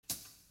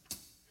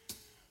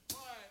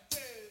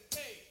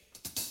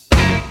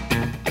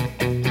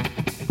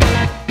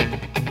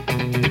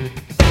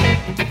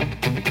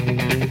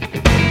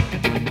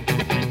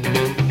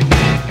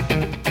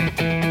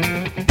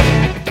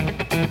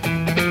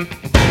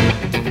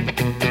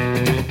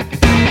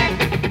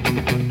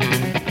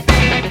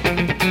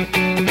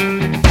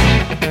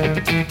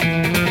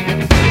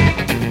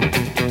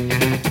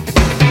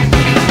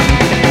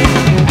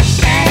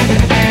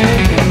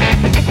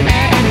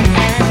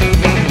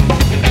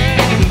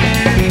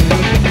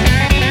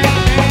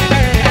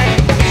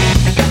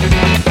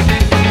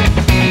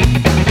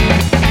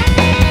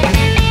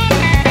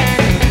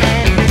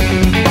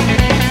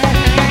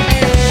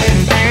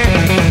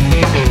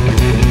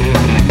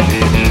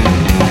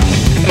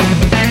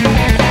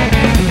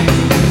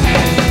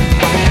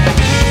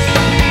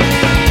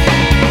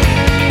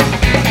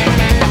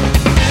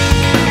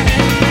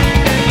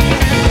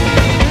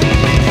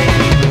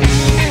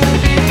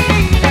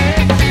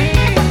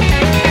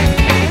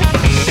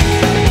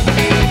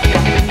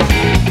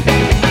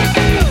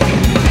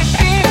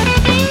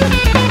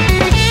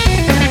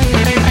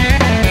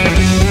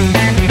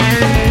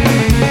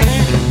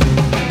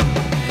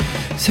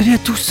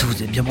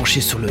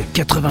branchez sur le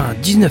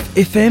 99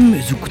 FM,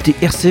 vous écoutez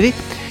RCV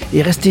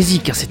et restez-y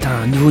car c'est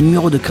un nouveau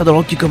numéro de Cradle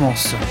Rock qui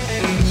commence.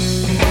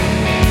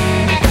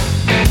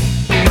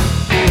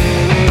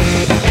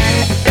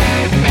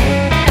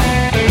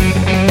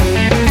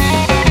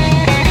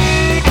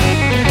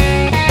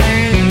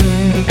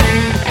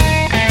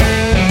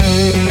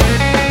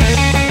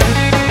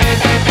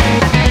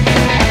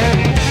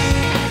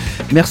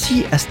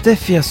 Merci à Steph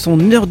et à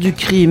son heure du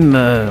crime.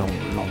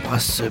 On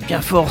l'embrasse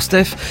bien fort,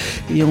 Steph.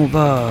 Et on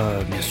va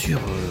bien sûr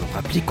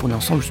rappeler qu'on est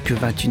ensemble jusqu'à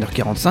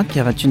 21h45. Et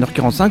à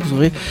 21h45, vous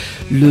aurez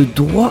le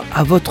droit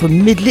à votre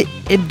medley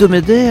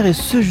hebdomadaire et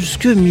ce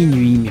jusque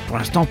minuit. Mais pour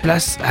l'instant,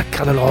 place à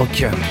Cradle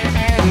Rock.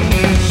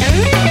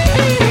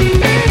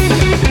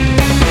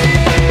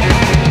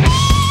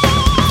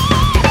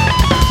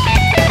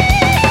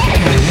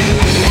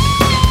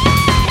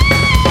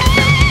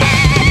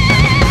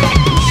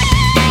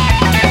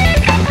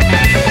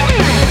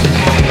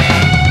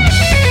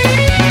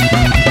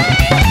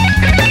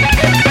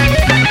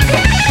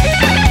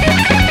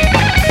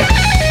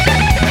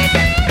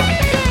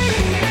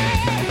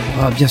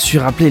 Bien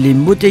sûr, rappeler les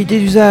modalités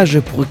d'usage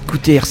pour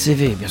écouter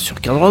RCV. Bien sûr,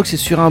 Cradle Rock, c'est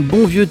sur un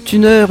bon vieux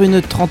tuner,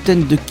 une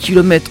trentaine de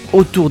kilomètres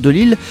autour de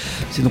l'île.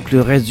 C'est donc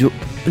le réseau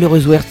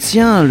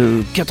hertzien,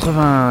 le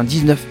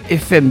 99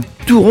 FM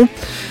tout rond.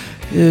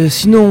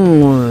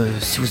 Sinon,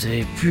 si vous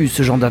avez plus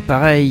ce genre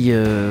d'appareil,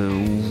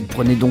 vous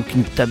prenez donc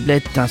une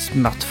tablette, un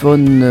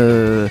smartphone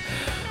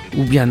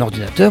ou bien un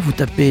ordinateur, vous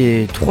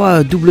tapez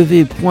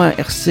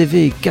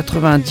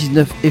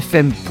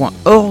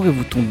www.rcv99fm.org,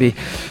 vous tombez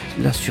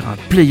là sur un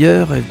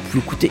player et vous pouvez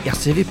écouter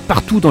RCV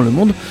partout dans le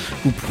monde.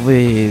 Vous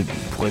pourrez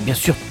bien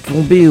sûr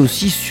tomber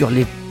aussi sur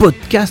les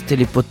podcasts et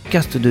les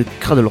podcasts de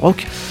Cradle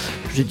Rock.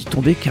 Je dis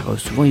tomber car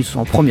souvent ils sont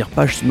en première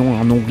page, sinon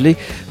en onglet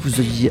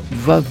vous y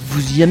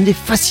amener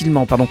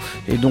facilement.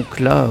 Et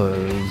donc là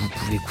vous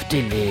pouvez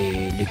écouter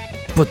les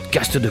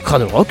podcasts de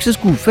Cradle Rock, c'est ce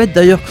que vous faites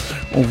d'ailleurs,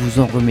 on vous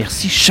en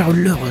remercie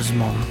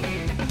chaleureusement.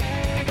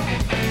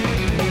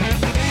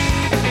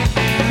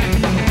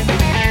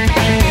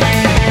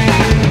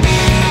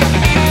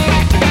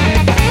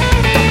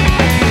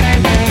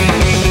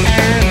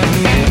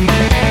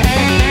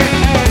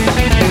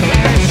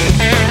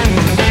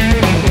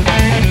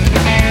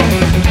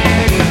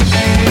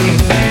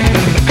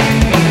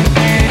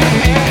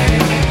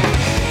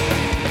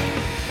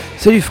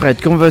 Salut Fred,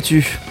 comment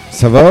vas-tu ?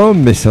 Ça va,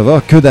 mais ça va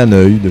que d'un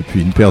œil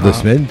depuis une paire de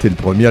semaines. T'es le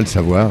premier à le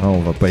savoir, on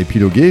va pas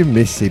épiloguer,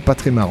 mais c'est pas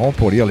très marrant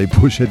pour lire les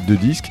pochettes de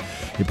disques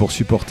et pour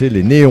supporter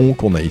les néons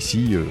qu'on a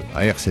ici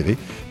à RCV.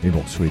 Mais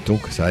bon, souhaitons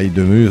que ça aille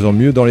de mieux en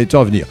mieux dans les temps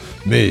à venir.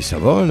 Mais ça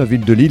va, la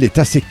ville de Lille est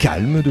assez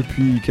calme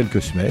depuis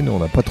quelques semaines. On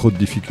n'a pas trop de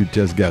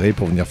difficultés à se garer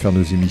pour venir faire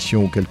nos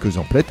émissions ou quelques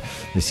emplettes.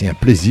 Et c'est un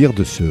plaisir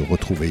de se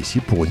retrouver ici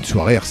pour une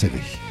soirée RCV.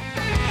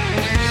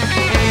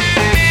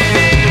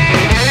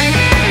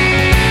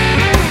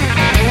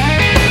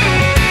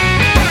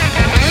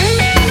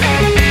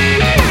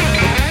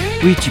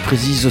 Oui, tu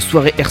précises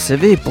soirée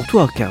RCV pour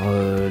toi, car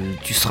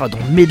tu seras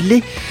dans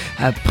Medley.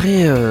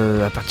 Après,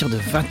 à partir de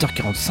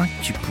 20h45,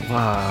 tu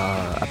pourras,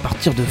 à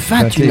partir de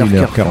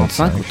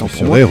 21h45, autant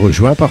pour moi,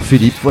 rejoint par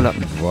Philippe. Voilà,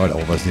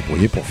 on va se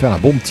débrouiller pour faire un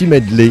bon petit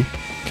medley.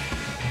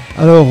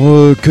 Alors,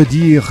 que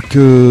dire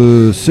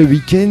que ce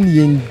week-end, il y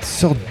a une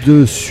sorte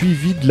de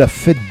suivi de la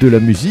fête de la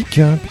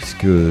musique,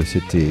 puisque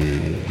c'était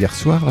hier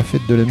soir, la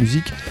fête de la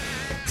musique.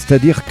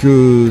 C'est-à-dire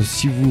que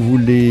si vous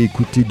voulez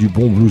écouter du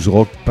bon blues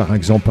rock, par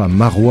exemple à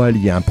Maroilles,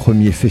 il y a un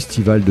premier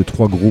festival de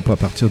 3 groupes à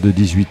partir de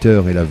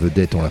 18h et la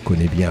vedette, on la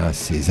connaît bien,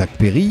 c'est Zach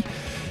Perry.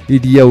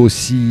 Il y a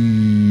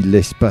aussi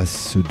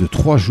l'espace de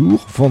 3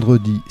 jours,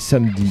 vendredi,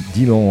 samedi,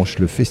 dimanche,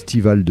 le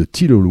festival de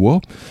Tillolois.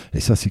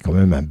 Et ça, c'est quand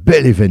même un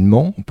bel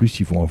événement. En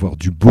plus, ils vont avoir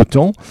du beau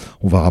temps.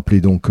 On va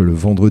rappeler donc que le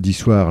vendredi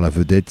soir, la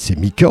vedette, c'est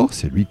Mika.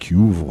 C'est lui qui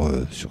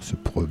ouvre sur ce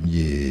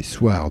premier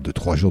soir de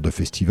 3 jours de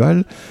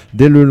festival.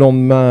 Dès le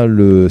lendemain,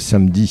 le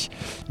samedi,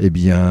 eh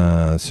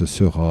bien, ce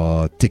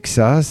sera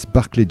Texas,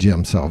 Barclay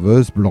James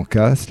Harvest,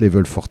 Blancas,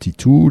 Level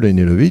 42,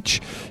 Lenelovich.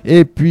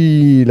 Et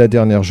puis, la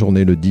dernière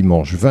journée, le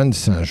dimanche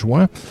 25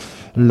 juin,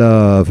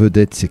 la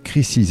vedette c'est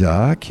Chris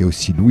Isaac, il y a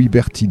aussi Louis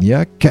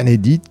Bertignac,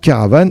 Canedit,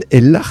 Caravan et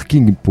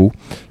Larking Poe,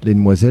 les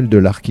demoiselles de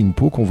Larking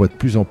Poe qu'on voit de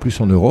plus en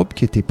plus en Europe,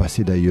 qui étaient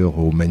passées d'ailleurs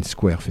au Main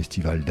Square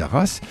Festival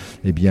d'Arras.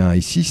 Et bien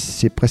ici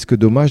c'est presque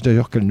dommage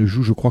d'ailleurs qu'elles ne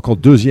jouent je crois qu'en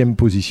 2e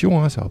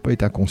position, ça va pas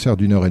être un concert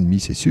d'1h30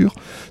 c'est sûr.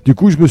 Du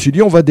coup je me suis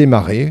dit on va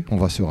démarrer, on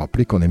va se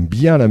rappeler qu'on aime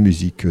bien la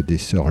musique des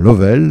sœurs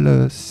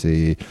Lovell,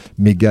 c'est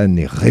Megan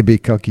et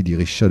Rebecca qui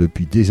dirigent ça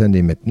depuis des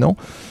années maintenant.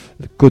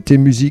 Côté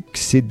musique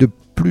c'est de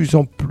plus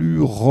en plus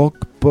rock,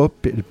 pop,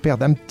 elles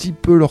perdent un petit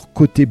peu leur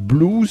côté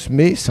blues,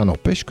 mais ça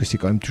n'empêche que c'est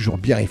quand même toujours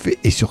bien fait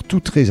et surtout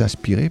très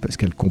inspiré parce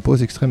qu'elles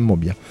composent extrêmement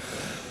bien.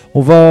 On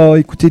va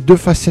écouter 2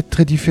 facettes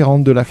très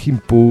différentes de la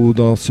Kimpo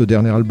dans ce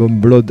dernier album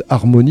Blood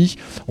Harmony.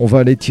 On va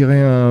aller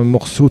tirer un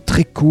morceau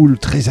très cool,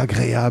 très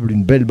agréable,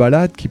 une belle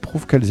balade qui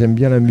prouve qu'elles aiment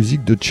bien la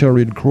musique de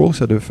Sheryl Crow,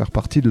 ça doit faire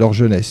partie de leur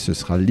jeunesse. Ce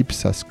sera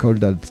Lips as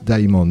Cold as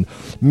Diamond.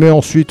 Mais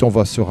ensuite, on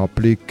va se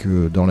rappeler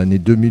que dans l'année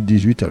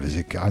 2018, elles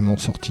avaient carrément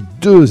sorti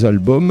 2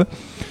 albums.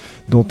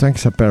 dont un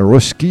qui s'appelle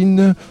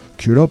Ruskin,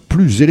 qui est là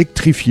plus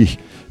électrifié.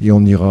 Et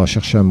on ira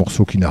chercher un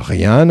morceau qui n'a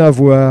rien à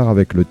voir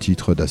avec le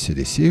titre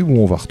d'ACDC, où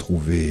on va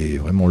retrouver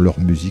vraiment leur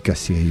musique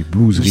assez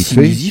blues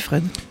riffée. Easy,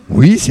 Fred.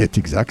 Oui, c'est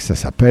exact, ça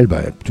s'appelle,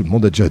 tout le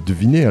monde a déjà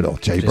deviné, alors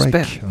Jailbreak.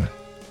 J'espère.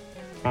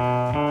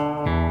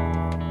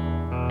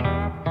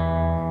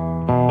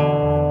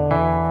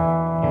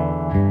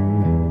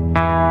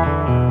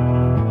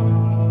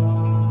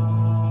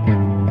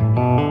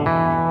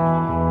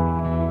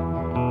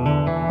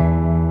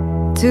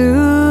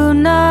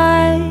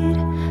 Tonight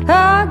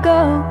I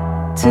go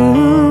to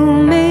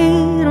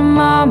meet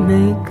my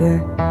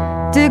maker.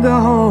 Dig a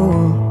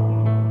hole,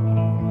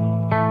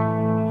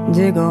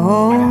 dig a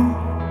hole.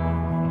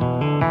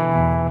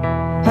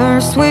 Her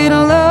sweet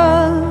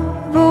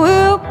love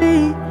will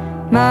be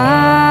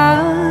my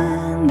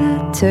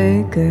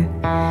undertaker.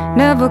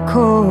 Never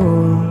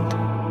cold,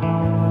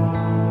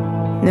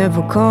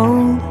 never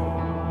cold,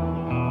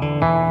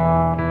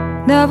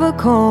 never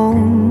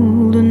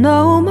cold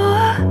no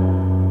more,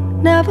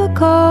 never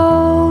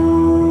cold.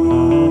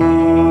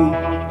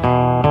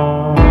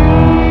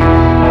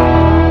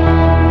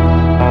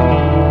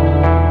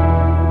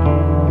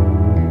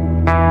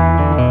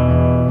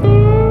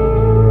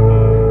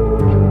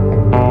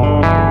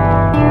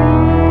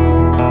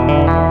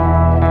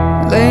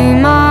 Lay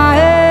my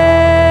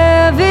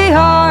heavy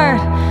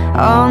heart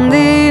on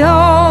the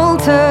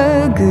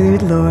altar,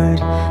 good Lord.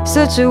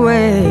 Such a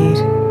weight,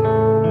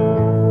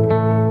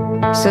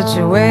 such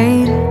a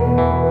weight.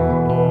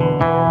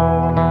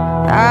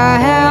 I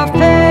have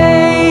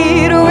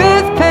paid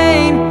with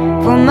pain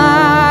for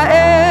my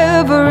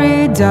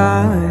every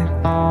dollar.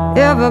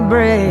 Ever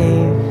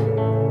brave,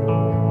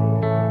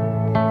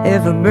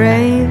 ever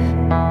brave,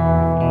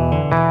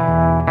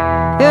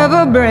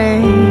 ever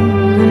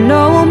brave,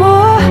 no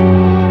more,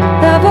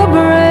 ever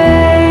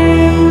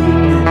brave.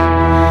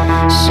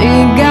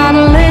 She got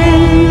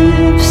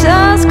lips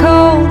as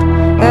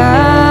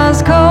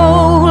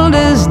cold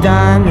as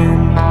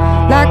diamond,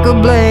 like a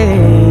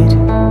blade,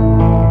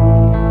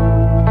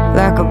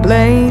 like a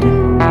blade.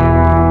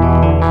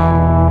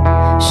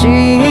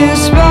 She is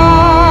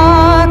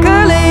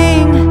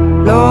sparkling,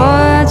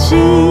 Lord, she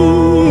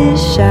is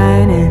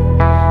shining,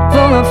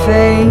 full of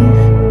faith,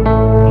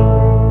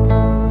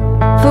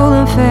 full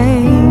of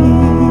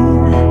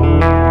faith,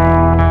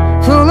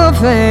 full of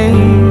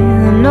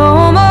faith, no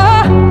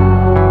more,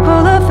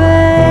 full of faith.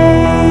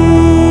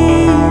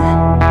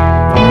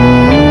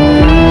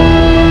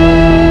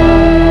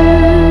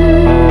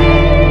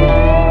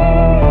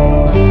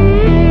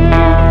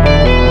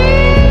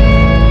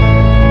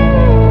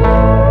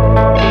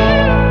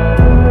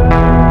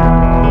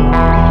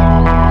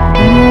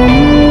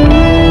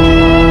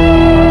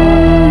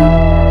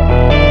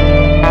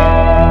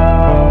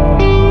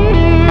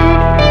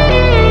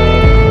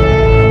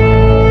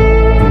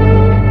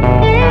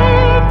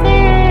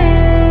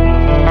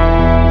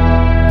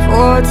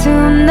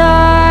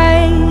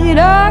 Tonight I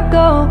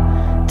go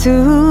to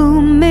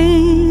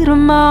meet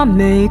my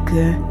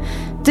maker.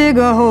 Dig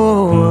a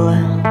hole,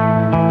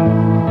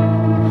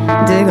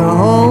 dig a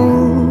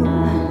hole.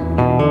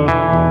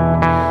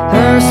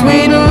 Her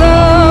sweet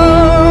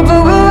love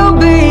will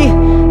be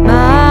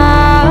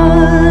my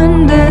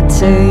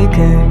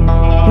undertaker.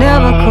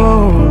 Never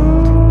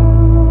cold,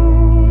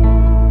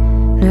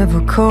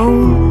 never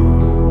cold,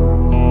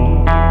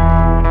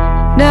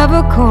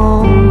 never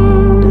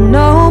cold,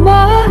 no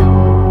more.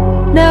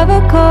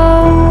 Never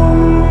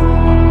cold,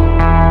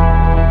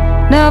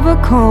 never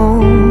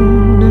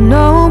cold,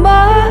 no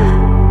more,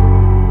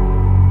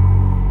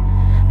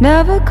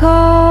 never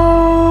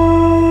cold.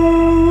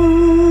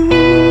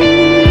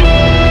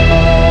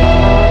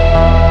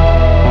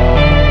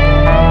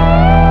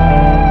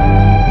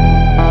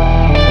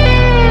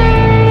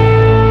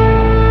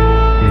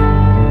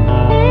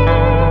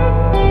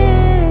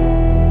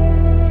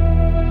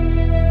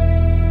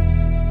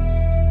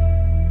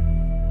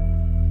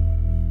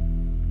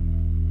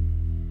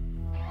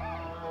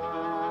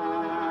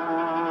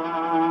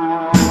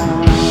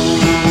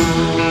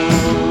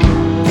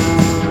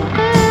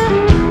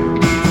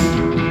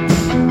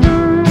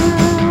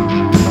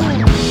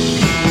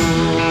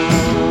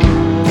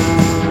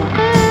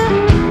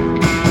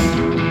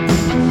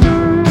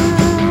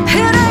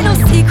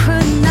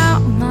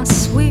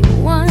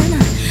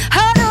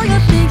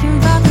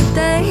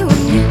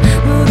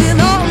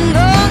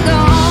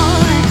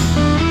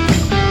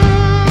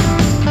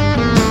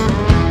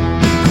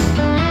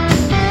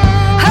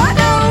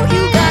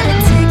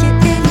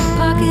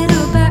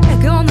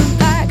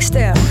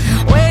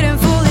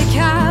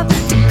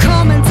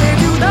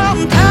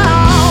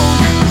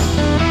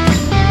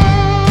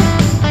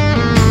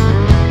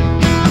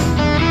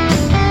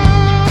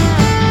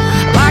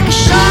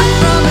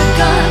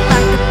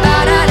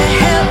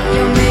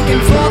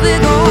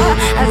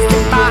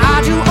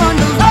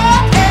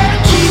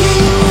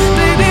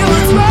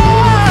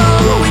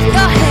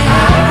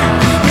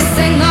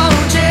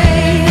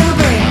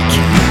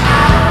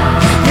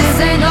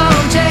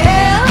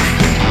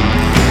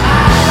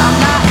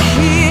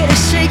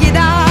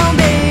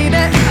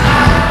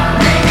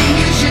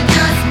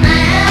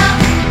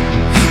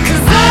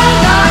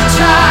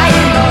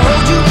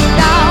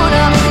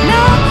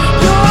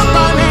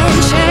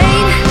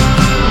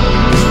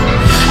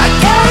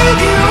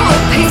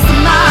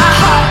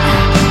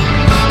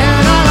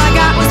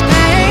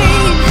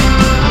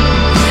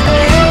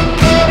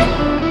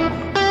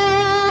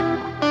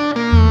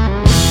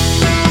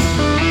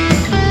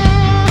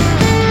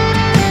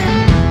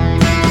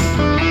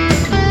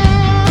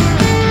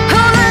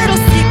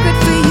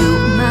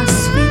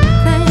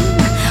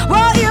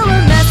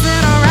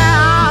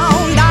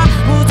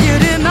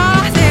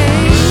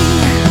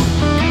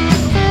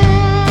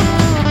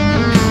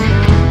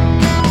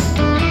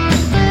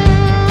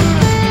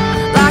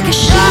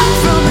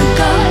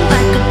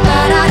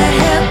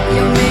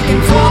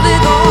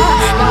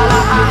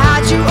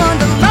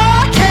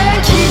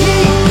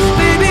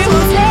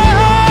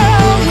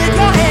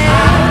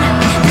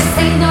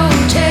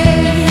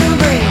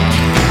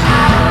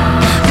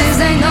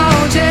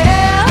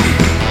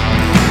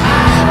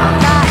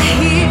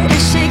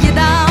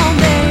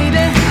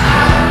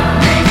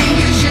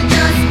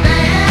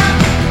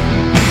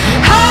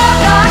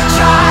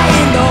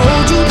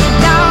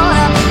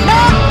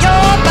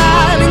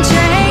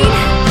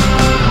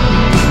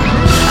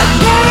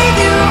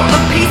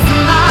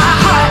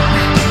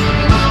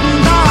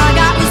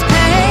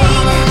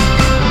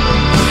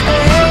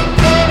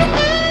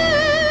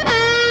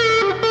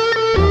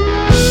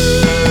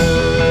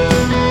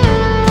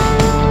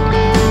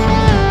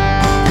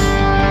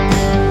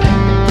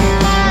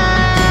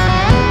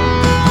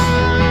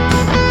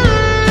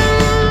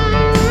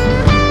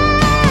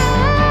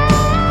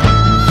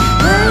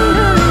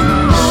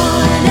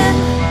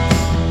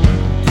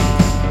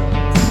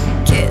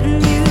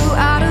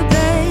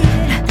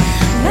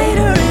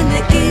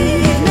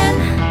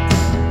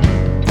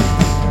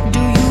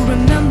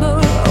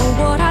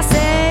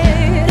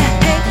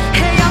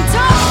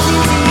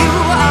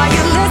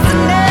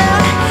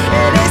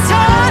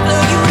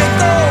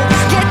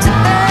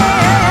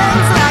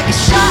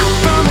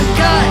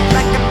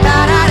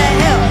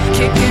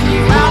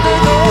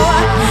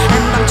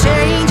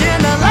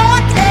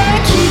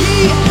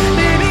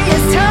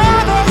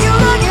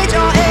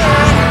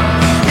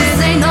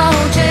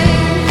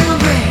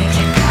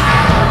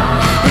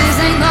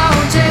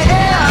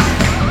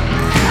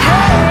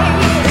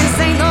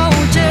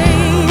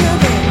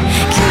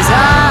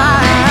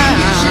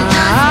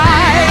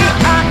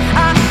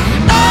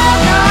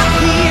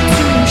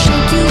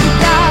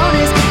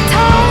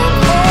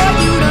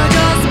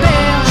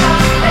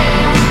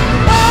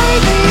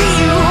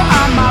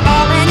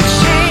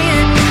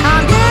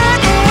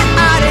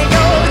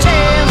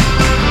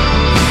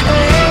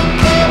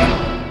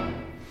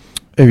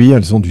 Eh oui,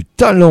 elles ont du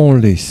talent,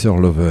 les sœurs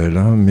Lovell.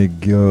 Hein.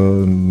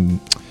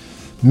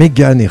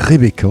 Megan et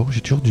Rebecca,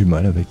 j'ai toujours du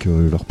mal avec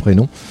leur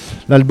prénom.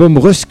 L'album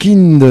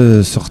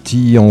Ruskin,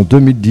 sorti en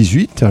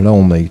 2018. Là,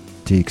 on a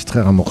été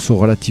extraire un morceau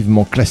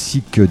relativement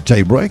classique,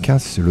 Jailbreak. Hein.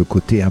 C'est le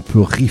côté un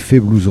peu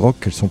riffé blues rock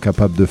qu'elles sont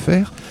capables de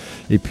faire.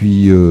 Et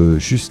puis,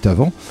 juste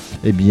avant,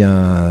 eh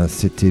bien,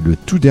 c'était le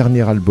tout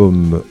dernier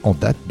album en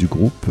date du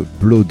groupe,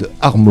 Blood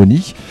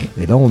Harmony.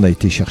 Et là, on a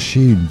été chercher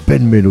une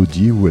belle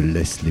mélodie où elle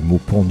laisse les mots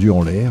pendus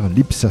en l'air,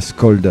 Lips as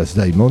cold as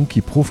diamond, qui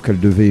prouve qu'elle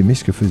devait aimer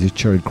ce que faisait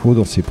Sheryl Crow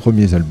dans ses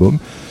premiers albums.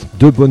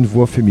 Deux bonnes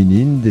voix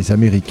féminines, des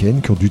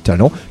américaines qui ont du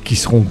talent, qui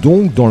seront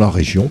donc dans la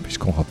région,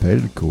 puisqu'on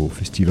rappelle qu'au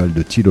festival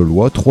de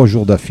Tilloloy, 3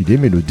 jours d'affilée,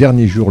 mais le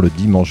dernier jour, le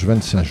dimanche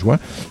 25 juin,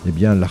 eh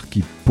bien,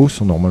 l'Archipos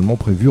sont normalement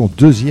prévus en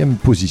 2e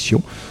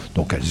position.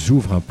 Donc elles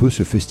ouvrent un peu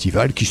ce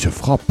festival qui se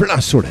fera plein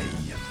soleil.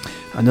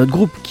 Un autre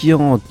groupe qui est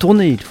en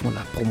tournée, ils font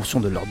la promotion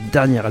de leur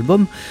dernier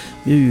album.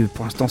 Et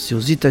pour l'instant, c'est aux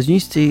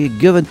États-Unis, c'est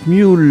Government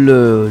Mule.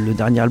 Le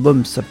dernier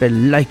album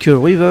s'appelle Like a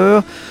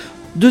River.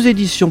 2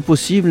 éditions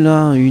possibles,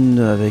 hein, une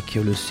avec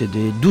le CD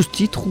 12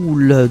 titres ou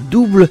la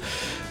double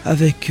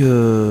avec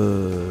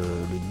le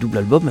double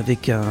album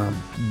avec un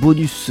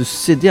bonus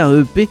CD,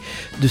 un EP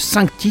de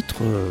 5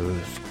 titres.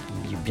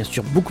 Bien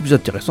sûr beaucoup plus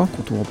intéressant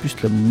quand on voit en plus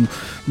la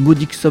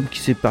modique somme qui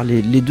sépare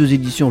les 2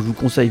 éditions. Je vous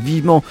conseille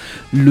vivement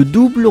le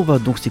double. On va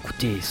donc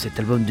s'écouter cet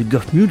album de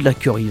Government Mule,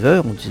 Like a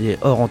River. On disait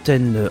hors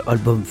antenne,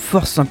 album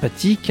fort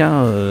sympathique,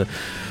 hein,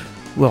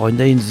 Warren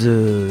Haynes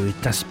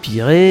est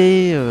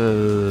inspiré,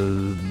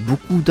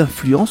 beaucoup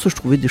d'influences, je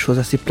trouvais des choses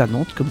assez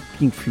planantes comme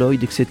Pink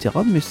Floyd, etc.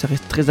 Mais ça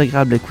reste très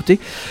agréable à écouter.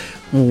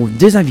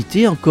 Des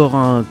invités, encore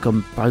un,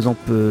 comme par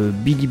exemple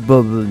Billy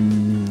Bob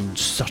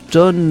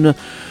Thornton,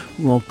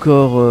 ou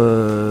encore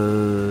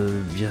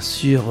bien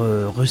sûr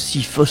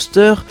Rusty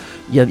Foster,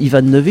 il y a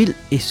Ivan Neville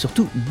et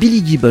surtout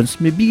Billy Gibbons.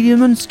 Mais Billy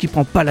Gibbons qui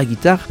prend pas la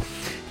guitare,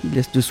 il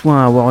laisse de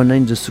soin à Warren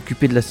Haynes de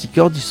s'occuper de la 6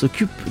 cordes, il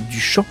s'occupe du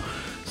chant.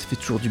 Ça fait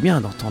toujours du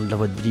bien d'entendre la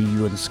voix de Billy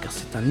Gibbons car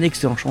c'est un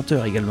excellent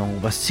chanteur également. On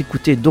va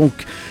s'écouter donc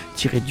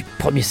tiré du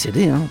premier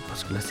CD, hein,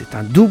 parce que là c'est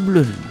un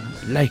double,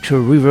 Like a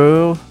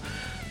River.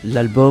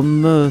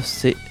 L'album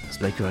c'est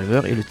Like a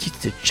River et le titre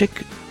c'est Check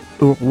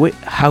Your Way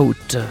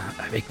Out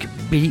avec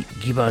Billy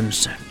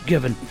Gibbons,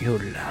 Government Mule.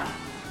 Will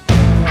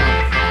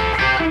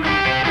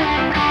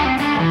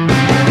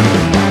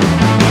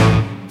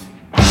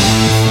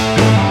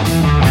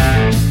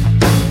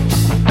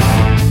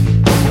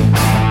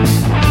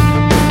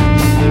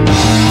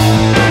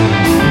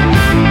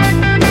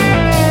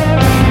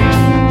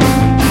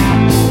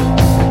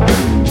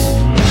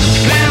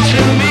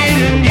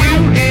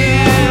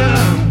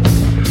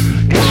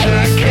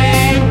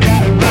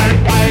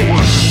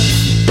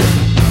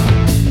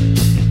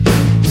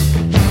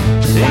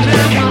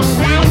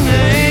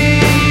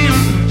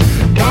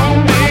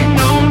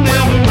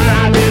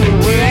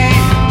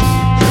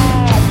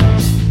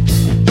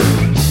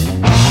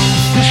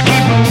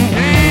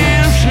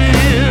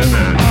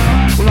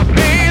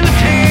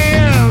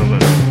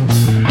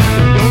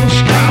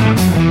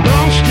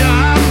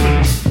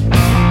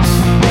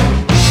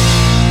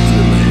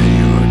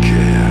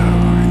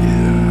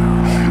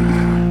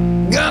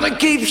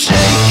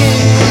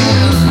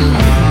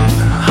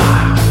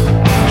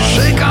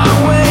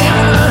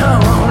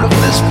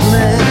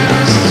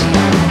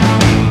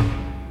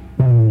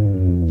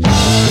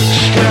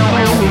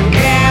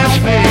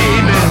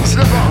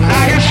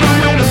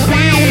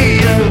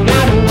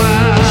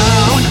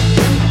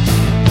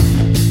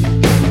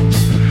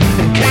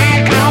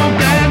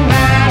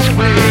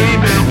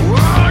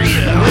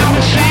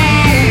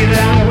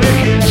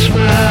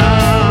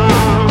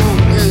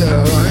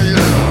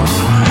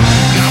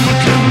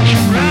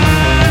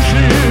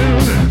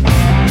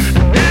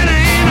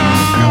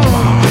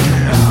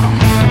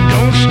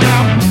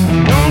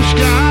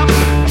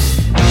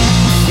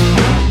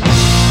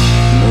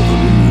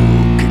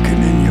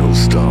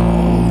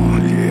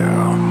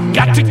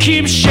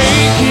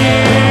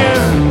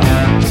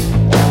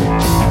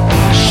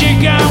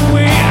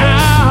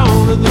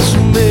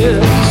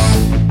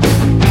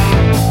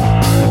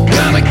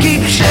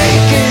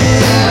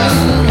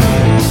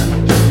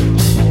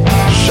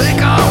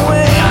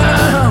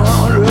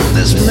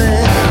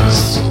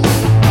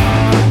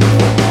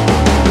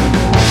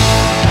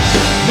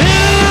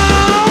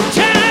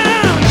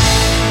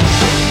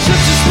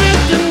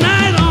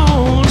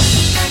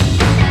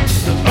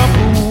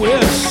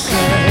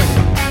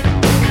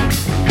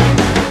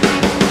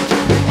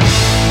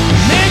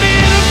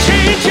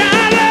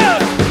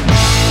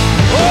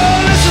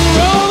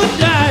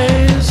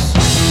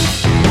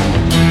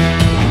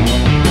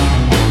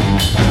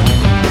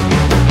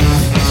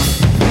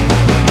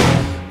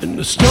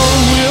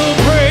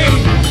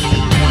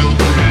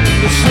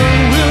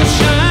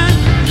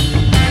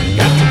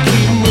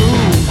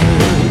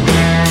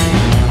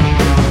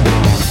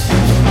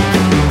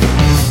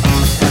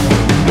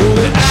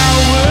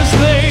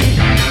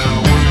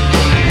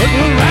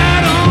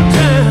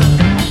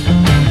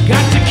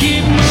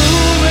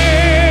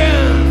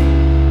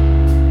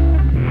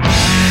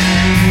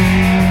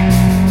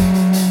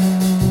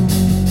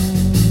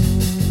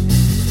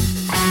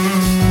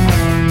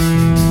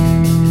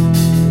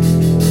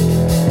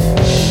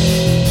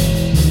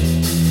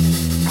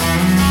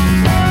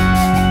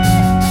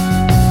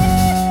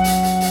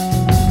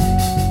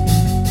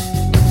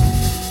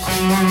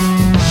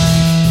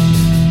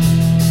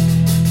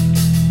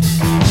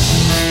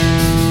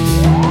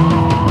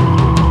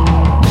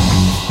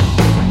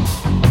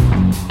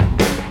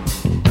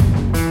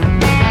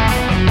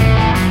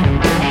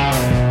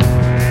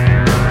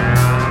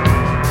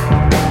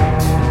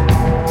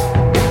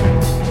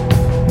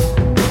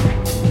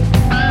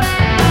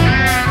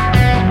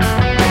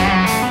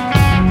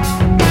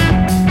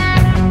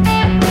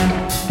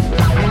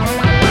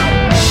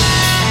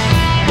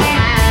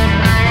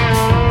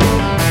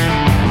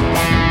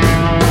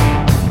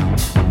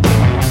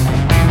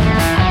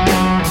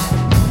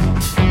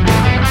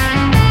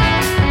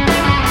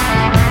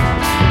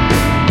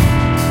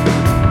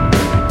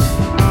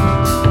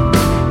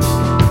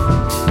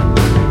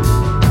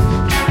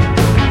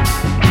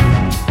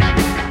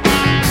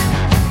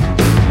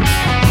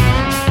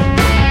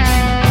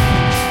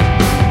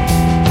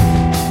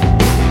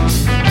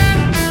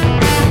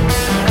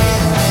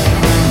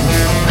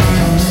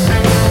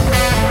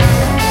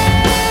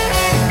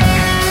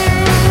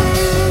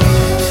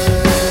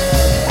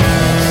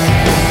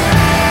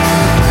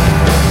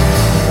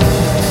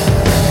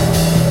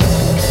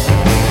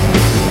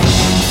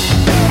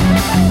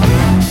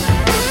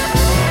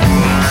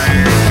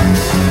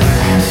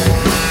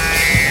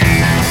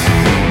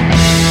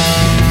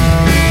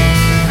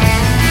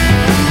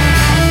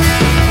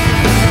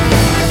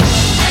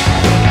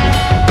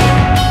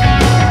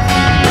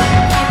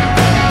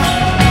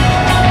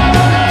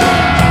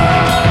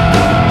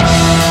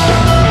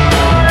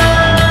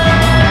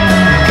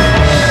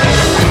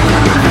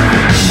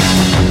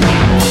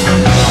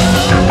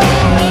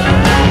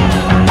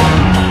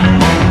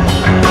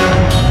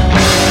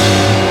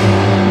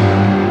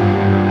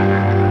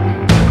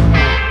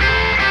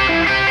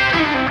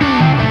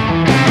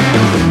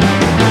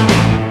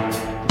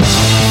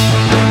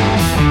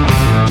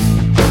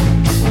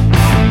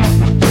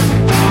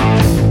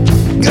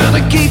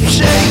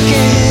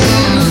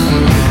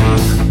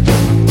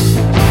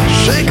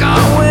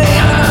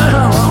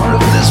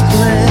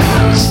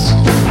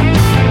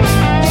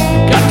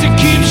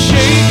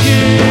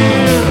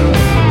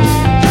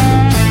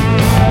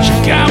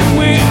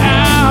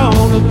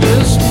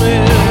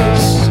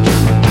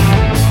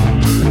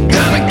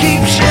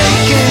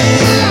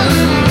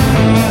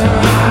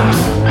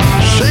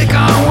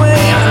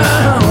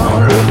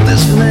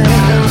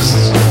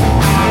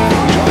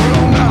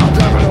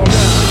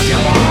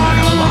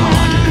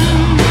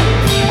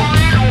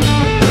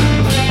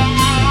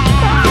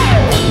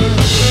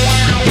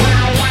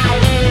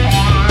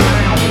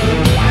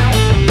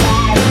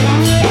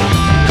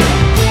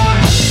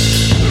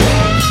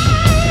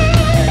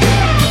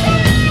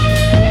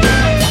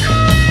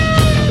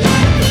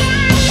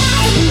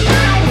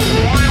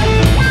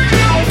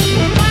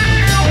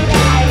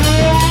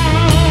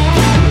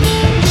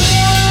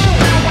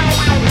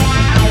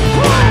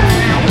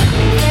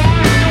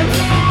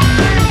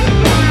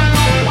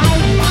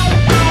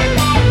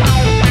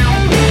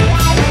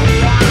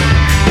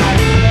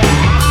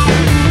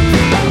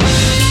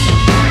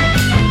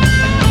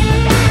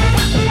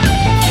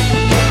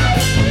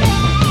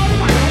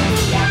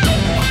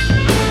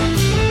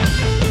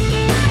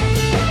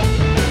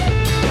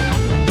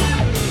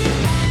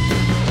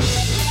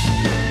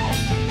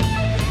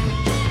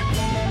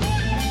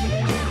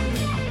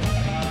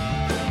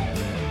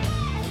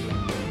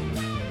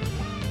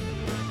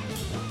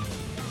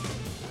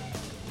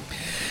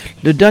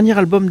Le dernier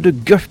album de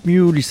Guff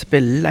Mule, il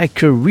s'appelle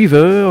Like a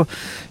River.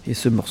 Et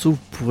ce morceau, vous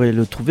pourrez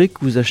le trouver que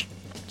vous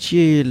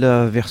achetiez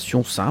la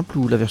version simple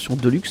ou la version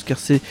deluxe, car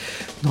c'est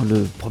dans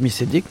le premier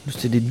CD,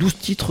 c'est des 12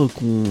 titres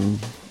qu'on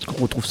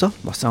retrouve ça.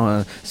 Bon, c'est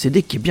un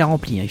CD qui est bien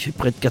rempli, hein. Il fait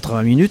près de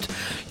 80 minutes.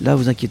 Là,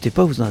 vous inquiétez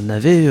pas, vous en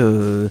avez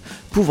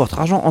pour votre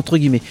argent, entre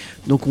guillemets.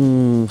 Donc,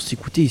 on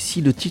s'écoutait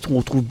ici le titre, on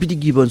retrouve Billy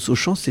Gibbons au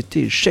chant,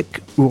 c'était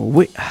Shake Your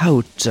Way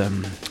Out.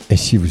 Et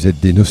si vous êtes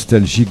des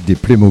nostalgiques des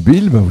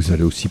Playmobil, vous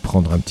allez aussi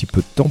prendre un petit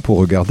peu de temps pour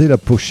regarder la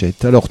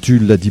pochette. Alors, tu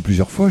l'as dit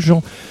plusieurs fois,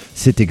 Jean,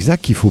 c'est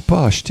exact qu'il ne faut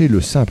pas acheter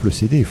le simple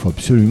CD, il faut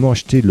absolument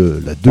acheter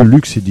la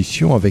Deluxe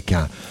édition avec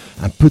un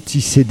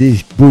petit CD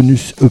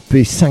bonus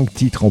EP 5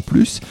 titres en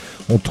plus.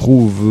 On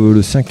trouve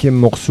le 5e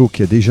morceau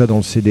qui est déjà dans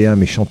le CD1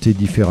 mais chanté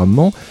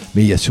différemment.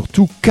 Mais il y a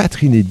surtout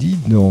 4 inédits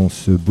dans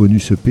ce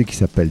bonus EP qui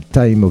s'appelle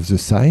Time of the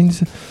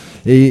Signs.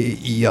 Et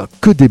il n'y a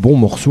que des bons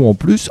morceaux en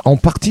plus. En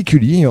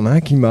particulier, il y en a un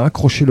qui m'a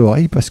accroché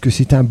l'oreille parce que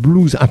c'est un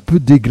blues un peu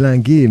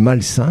déglingué et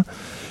malsain.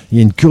 Il y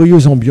a une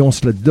curieuse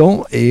ambiance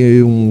là-dedans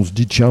et on se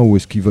dit tiens, où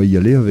est-ce qu'il va y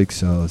aller avec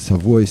sa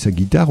voix et sa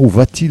guitare? Où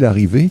va-t-il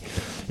arriver?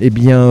 Eh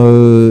bien,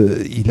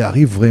 il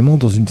arrive vraiment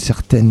dans une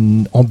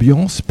certaine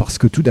ambiance parce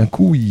que tout d'un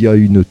coup, il y a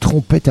une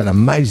trompette à la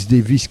Miles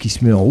Davis qui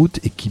se met en route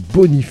et qui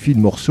bonifie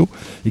le morceau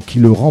et qui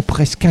le rend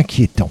presque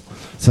inquiétant.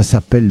 Ça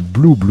s'appelle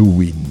Blue Blue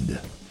Wind.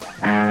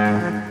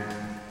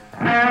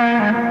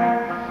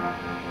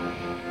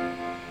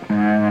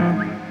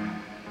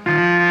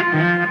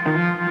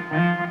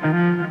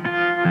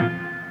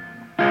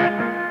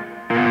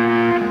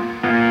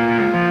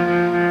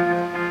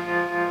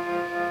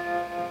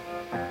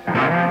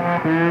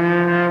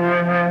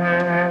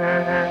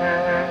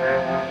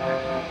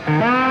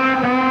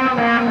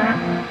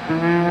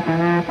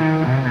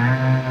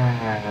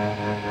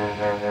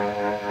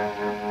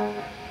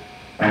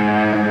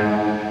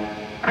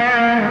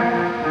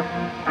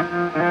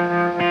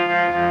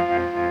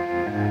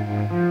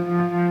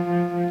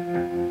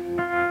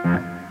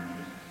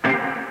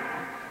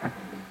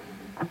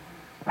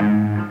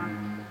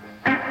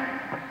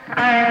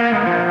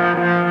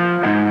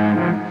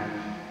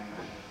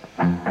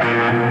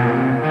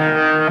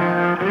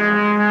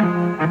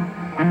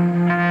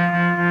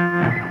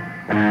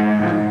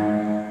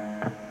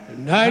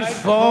 Night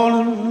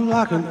falling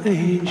like an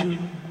angel,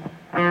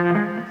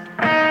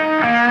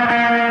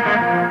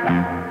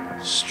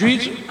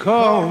 streets are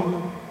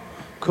calling,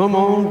 come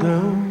on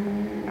down.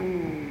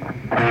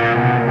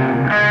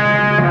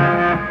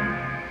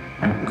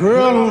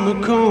 Girl on the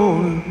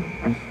corner,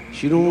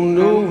 she don't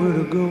know where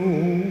to go.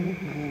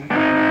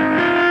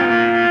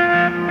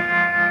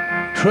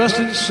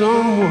 Trusted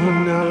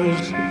someone, now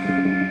he's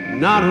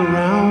not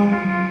around.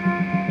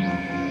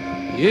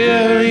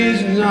 Yeah,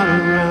 he's not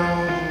around.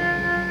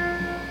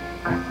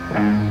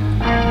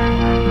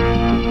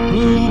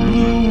 Blue,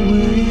 blue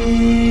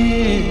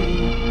wind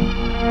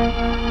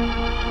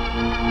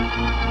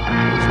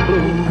is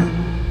blowing.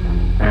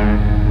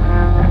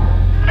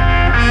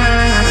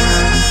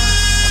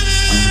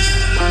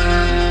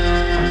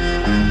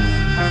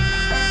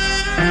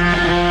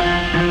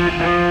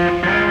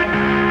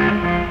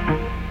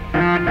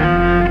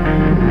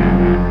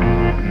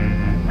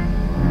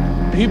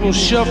 People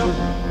shuffling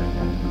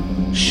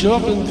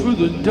through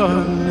the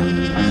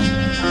darkness,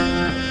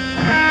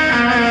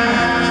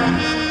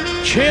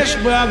 chased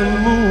by the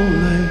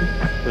moonlight,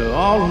 they're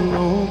all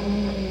alone.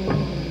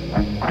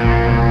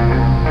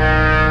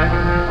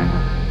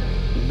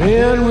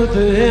 Man with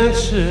the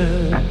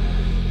answer,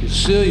 he'll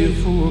sell you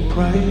for a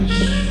price.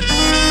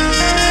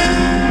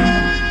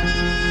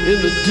 In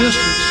the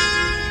distance,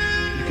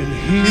 you can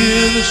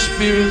hear the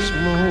spirits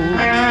moan.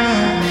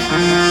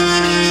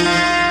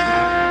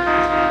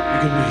 You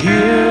can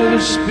hear the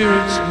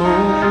spirits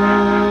moan.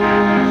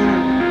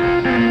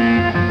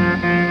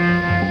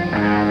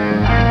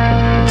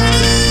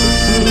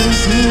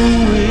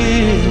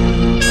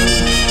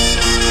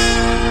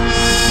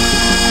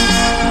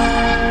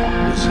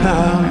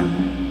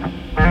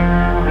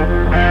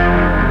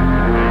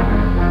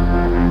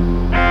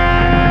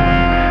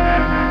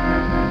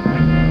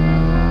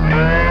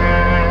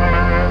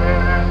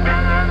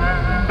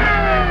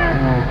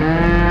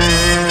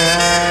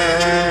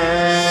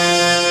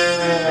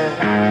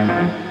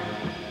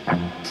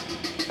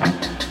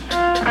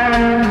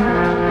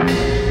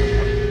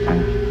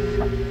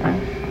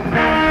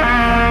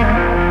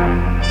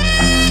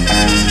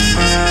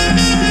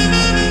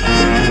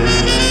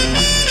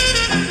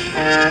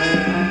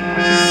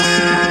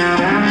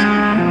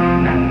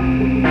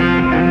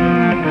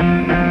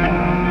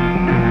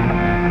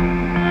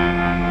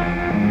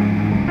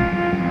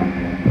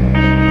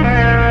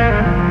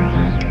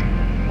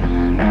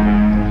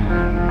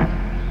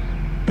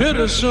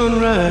 Bitter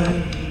sunrise,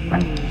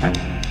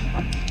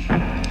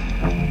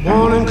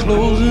 morning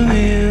closing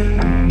in.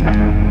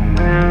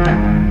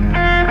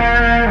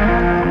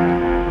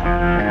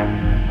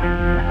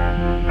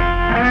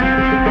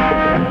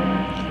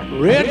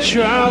 Red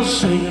child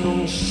singing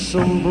on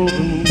some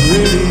broken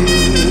grave.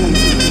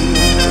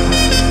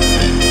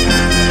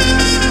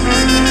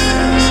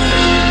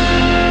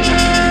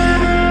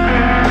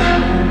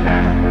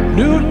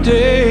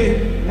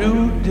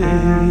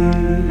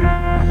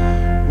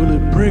 day? Will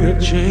it bring a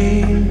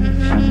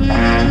change?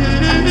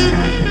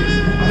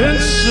 Been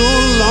so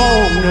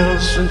long now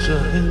since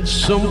I had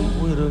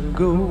somewhere to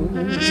go.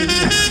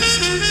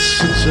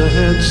 Since I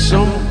had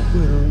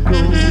somewhere to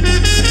go.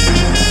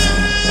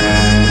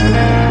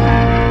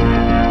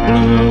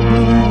 Blue,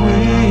 blue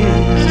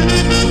wind.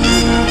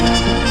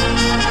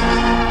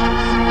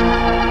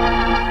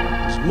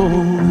 This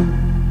morning.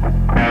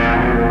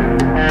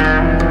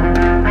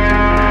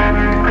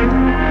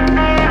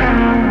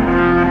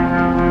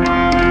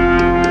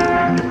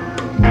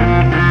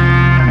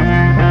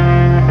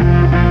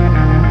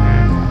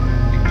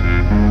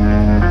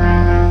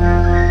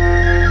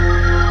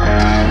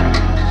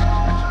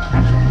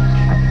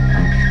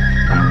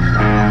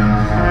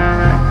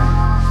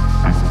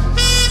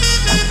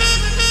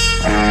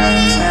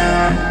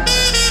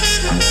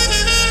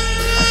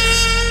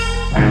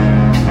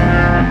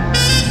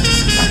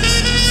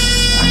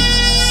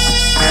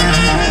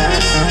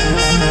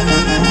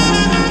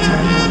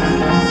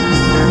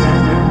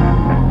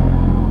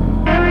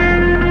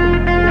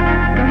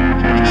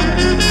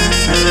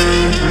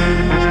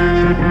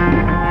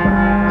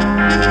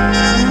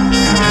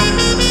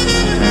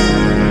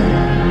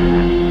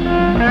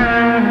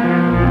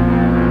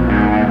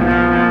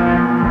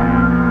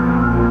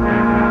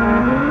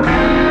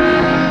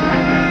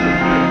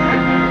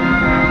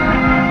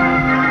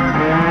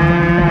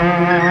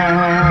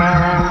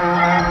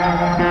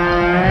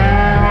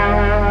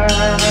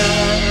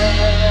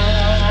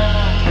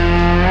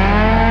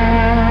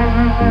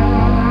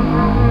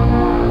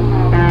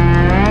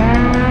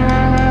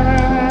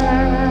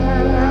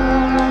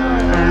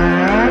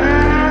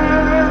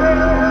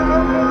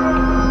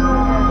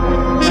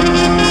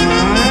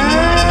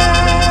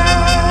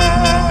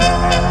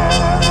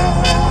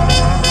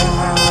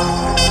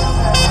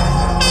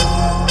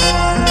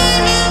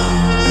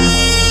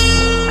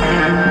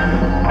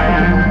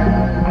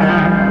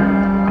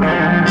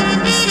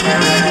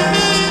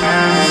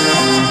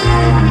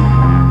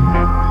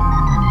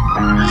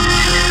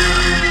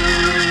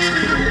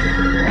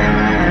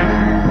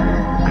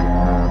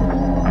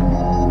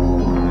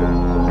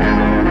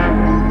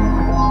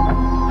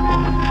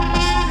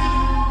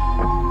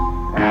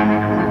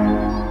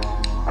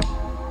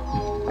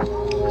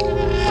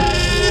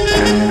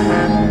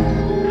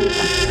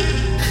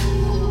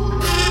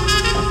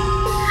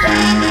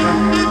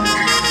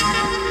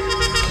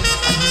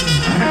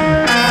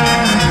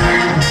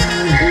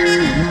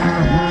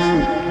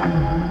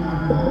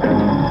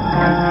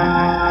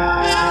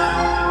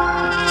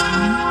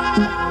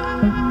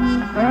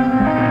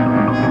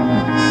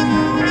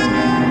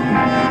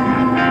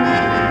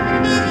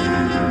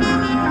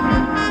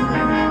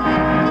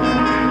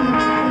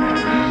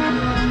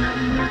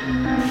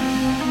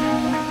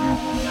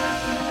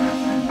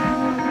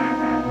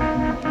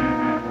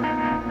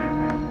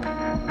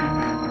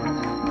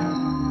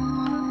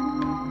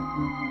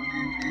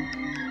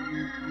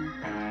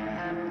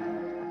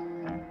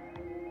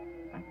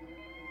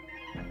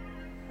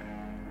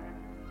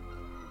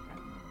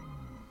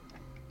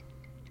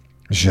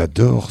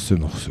 J'adore ce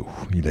morceau,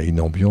 il a une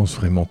ambiance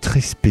vraiment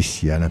très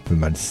spéciale, un peu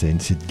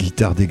malsaine, cette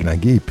guitare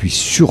déglinguée et puis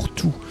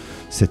surtout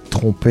cette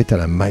trompette à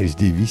la Miles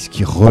Davis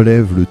qui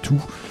relève le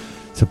tout.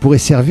 Ça pourrait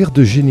servir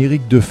de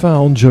générique de fin à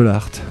Angel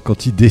Heart,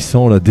 quand il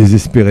descend là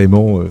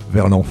désespérément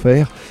vers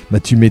l'enfer,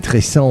 tu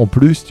mettrais ça en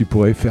plus, tu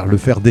pourrais le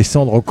faire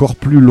descendre encore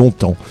plus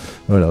longtemps.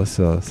 Voilà,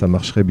 ça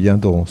marcherait bien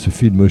dans ce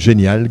film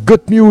génial.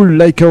 Got Mule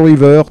Like a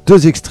River,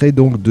 2 extraits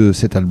donc de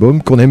cet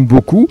album qu'on aime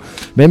beaucoup,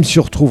 même si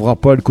on ne retrouvera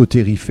pas le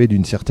côté riffé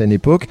d'une certaine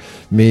époque,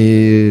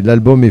 mais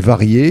l'album est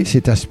varié,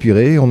 c'est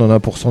inspiré, on en a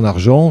pour son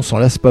argent, on s'en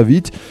lasse pas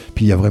vite,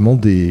 puis il y a vraiment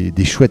des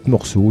chouettes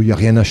morceaux, il n'y a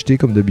rien acheté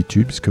comme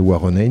d'habitude, parce que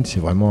Warren Haynes c'est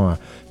vraiment un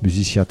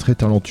musicien très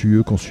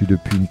talentueux qu'on suit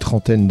depuis une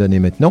trentaine d'années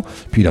maintenant,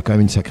 puis il a quand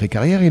même une sacrée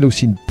carrière, il a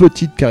aussi une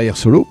petite carrière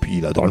solo, puis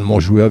il a drôlement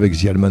joué avec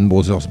The Allman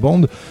Brothers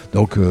Band,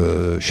 donc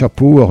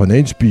chapeau Warren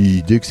Haynes,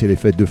 puis dès que c'est les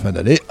fêtes de fin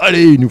d'année,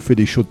 allez, il nous fait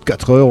des shows de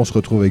 4 heures, on se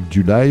retrouve avec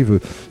du live,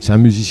 c'est un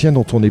musicien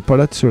dont on n'est pas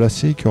là de se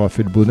lasser, qui aura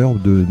fait le bonheur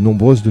de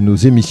nombreuses de nos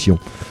émissions.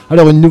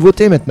 Alors une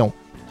nouveauté maintenant.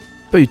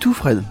 Pas du tout,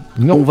 Fred.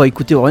 Non. On va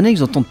écouter Warren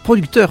Haynes en tant que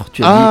producteur.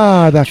 Tu as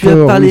ah, dit, d'accord.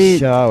 Tu as parlé... Oui,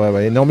 ça,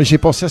 ouais. Non, mais j'ai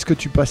pensé à ce que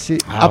tu passais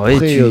après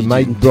ouais,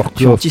 Mike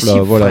Burkhoff.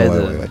 Là, voilà,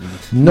 Fred, ouais.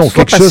 Non,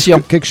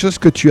 quelque chose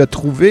que tu as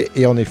trouvé,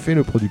 et en effet,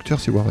 le producteur,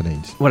 c'est Warren Haynes.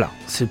 Voilà,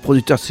 c'est le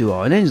producteur, c'est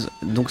Warren Haynes.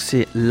 Donc,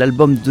 c'est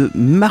l'album de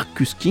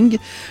Marcus King.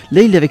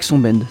 Là, il est avec son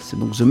band. C'est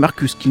donc The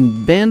Marcus King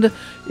Band.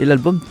 Et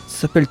l'album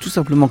s'appelle tout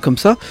simplement comme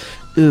ça.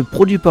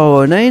 Produit par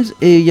Warren Haynes,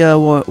 et il y a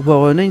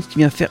Warren Haynes qui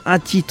vient faire un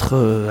titre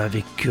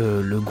avec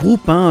le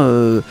groupe.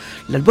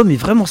 L'album est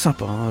vraiment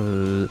sympa.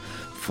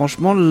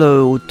 Franchement,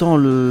 autant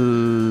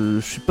je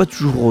suis pas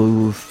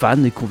toujours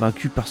fan et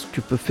convaincu par ce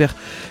que peut faire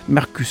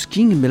Marcus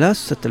King, mais là,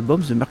 cet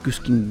album, The Marcus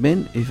King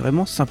Band, est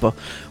vraiment sympa.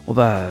 On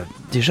va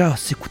déjà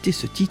s'écouter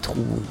ce titre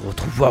où on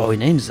retrouve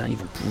Warren Haynes. Ils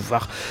vont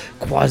pouvoir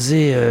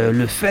croiser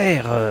le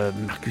fer,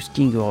 Marcus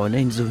King et Warren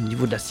Haynes au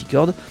niveau de la six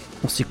cordes.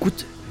 On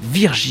s'écoute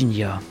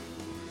Virginia.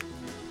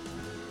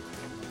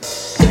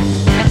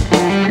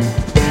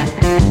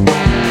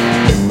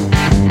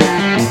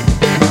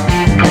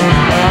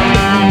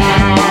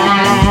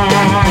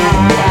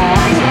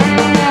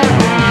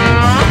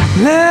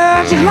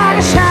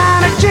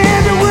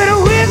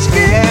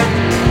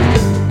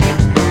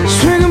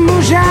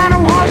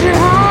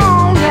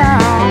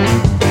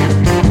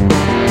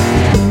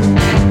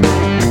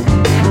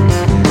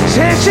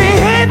 Said she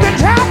ain't the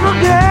type of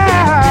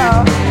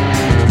girl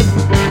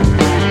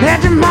that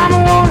your mama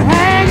won't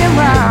hang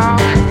around.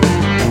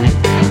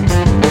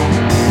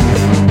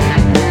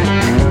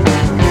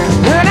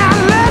 But I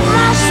love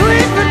my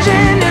sweet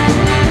Virginia,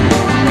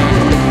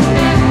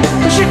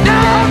 but she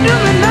don't do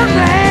me no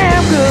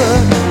damn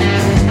good.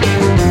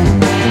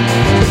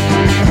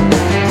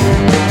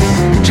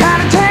 Try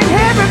to take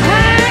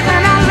everything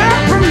that I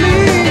love from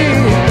me.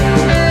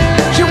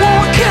 She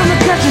won't kill me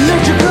 'cause she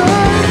knows you good.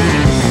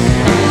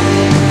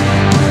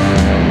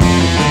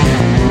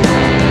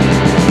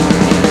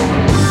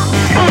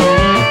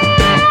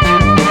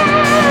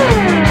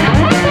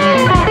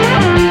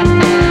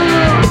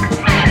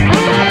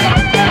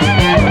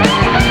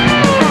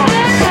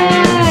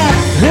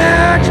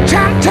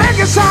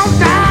 Take us all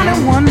down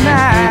in one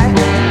night.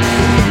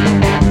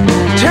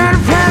 Turn a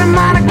friend of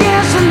mine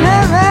against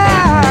another.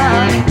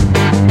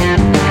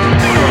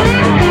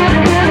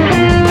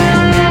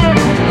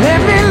 Let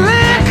me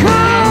lay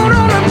cold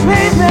on the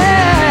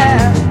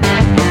pavement.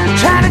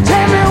 Trying to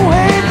take me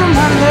away from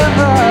my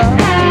lover.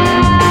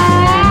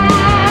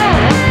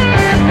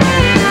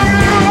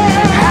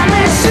 I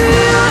may see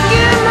you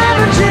again, my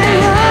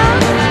Virginia,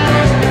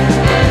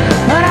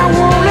 but I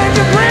won't let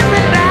you bring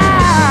me down.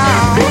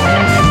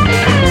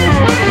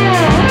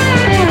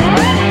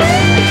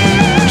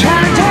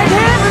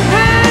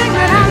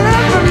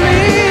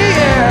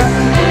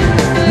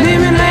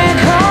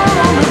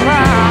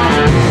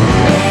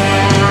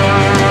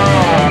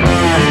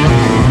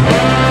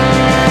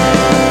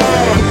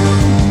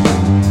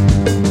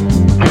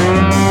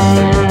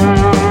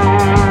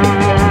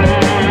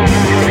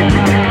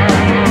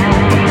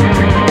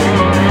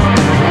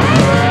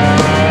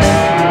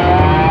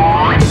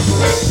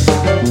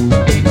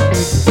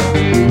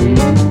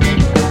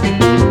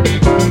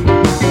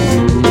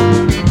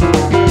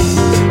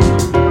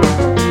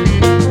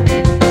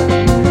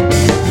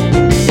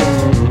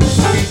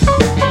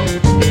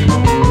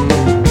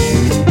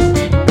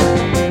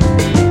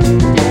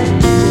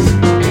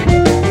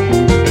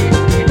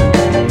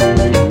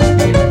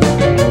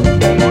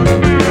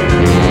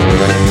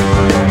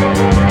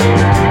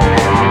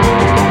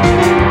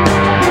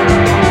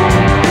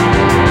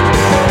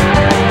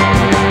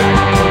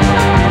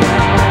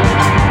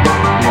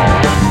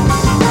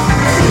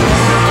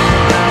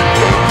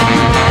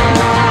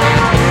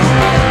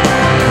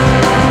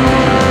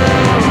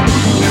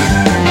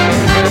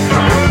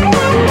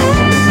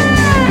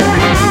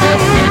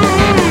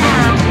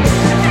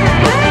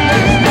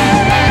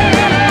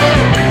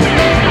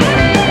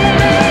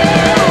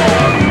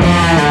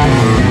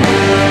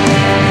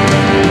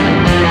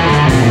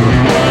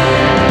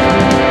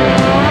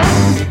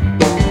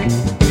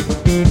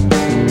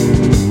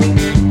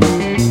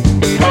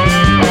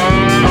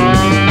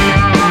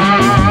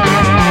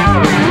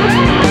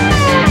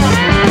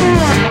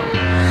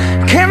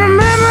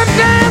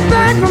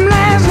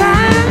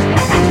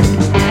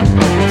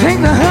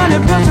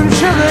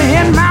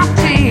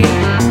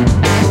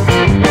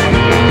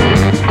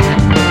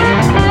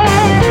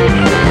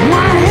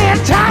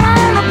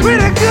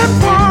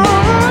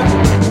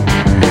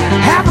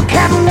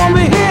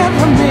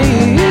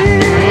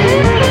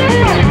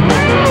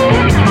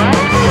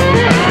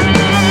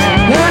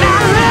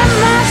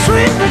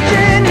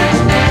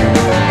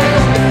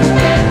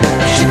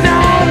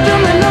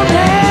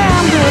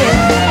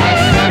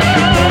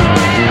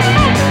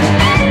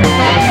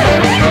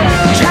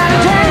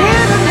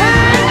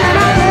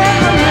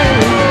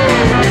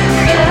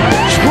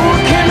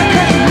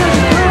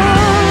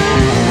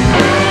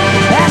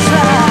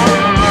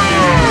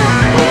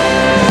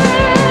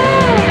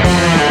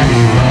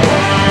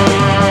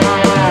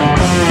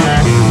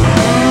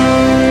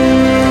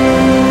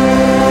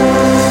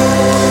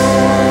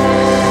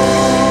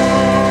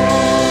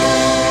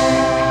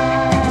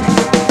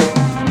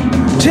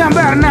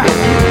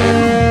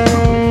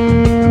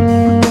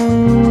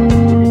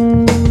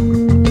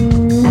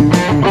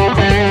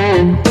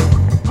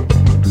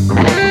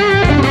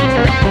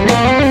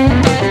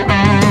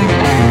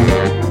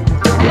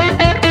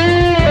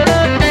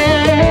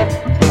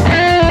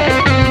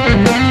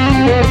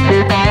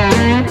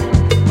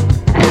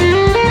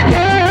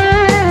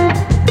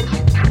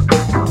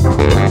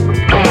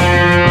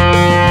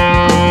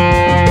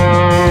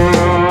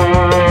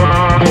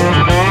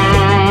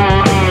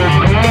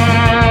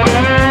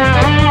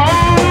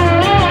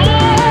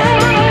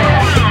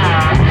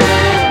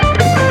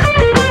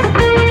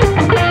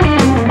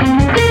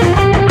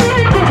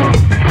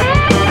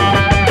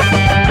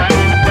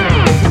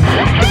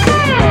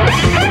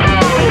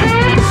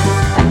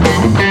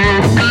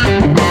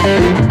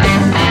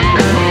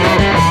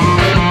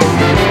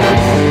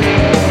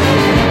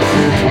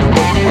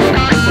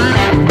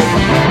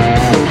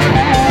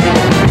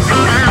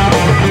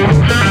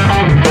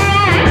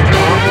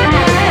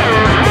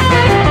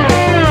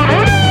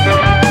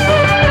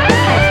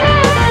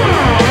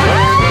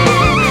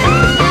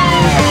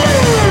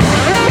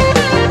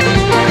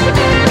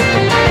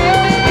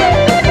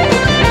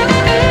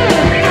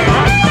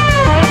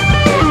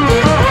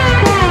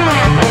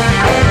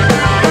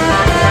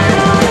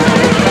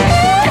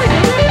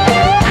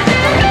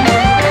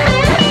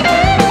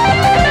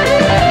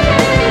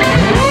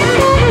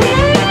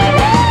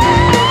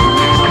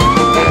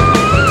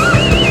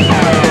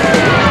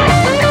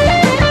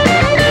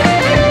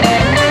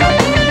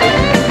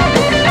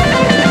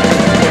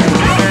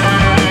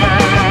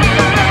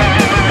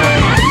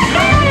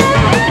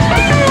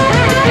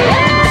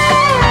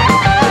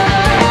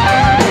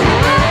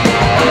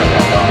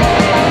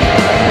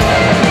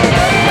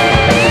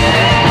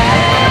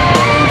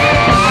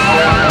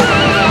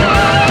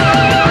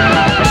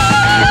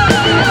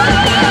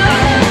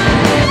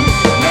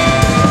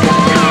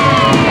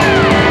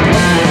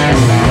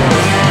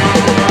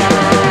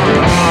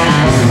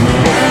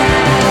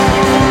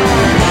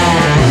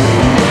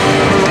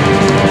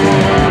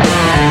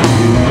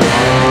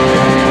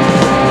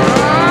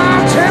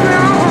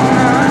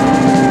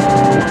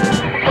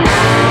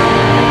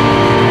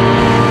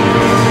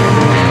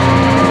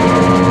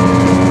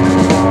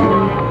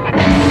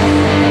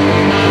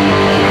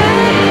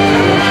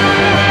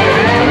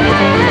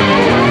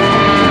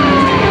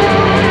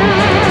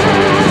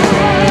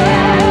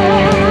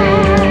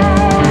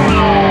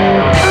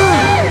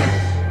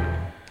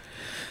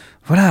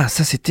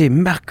 ça c'était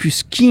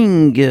Marcus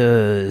King,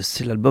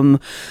 c'est l'album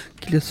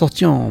qu'il a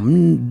sorti en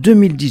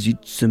 2018,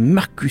 ce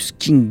Marcus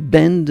King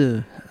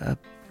Band,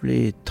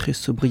 appelé très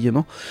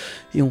sobrement.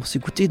 Et on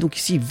s'écoutait donc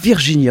ici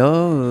Virginia,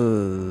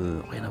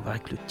 rien à voir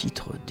avec le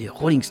titre des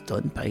Rolling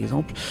Stones par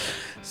exemple.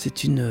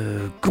 C'est une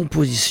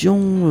composition,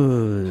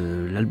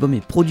 l'album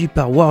est produit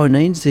par Warren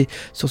Haynes et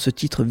sur ce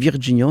titre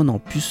Virginia on a en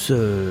plus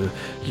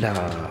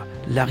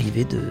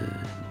l'arrivée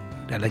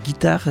à la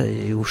guitare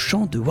et au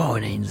chant de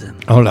Warren Haynes.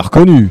 On l'a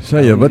reconnu, ça,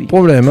 il n'y a pas de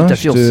problème. Hein.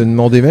 Je te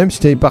demandais même si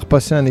tu n'avais pas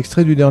repassé un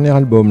extrait du dernier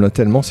album, là,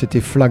 tellement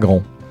c'était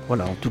flagrant.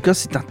 Voilà, en tout cas,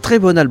 c'est un très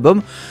bon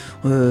album.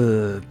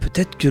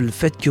 Peut-être que le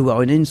fait que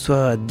Warren Haynes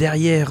soit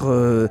derrière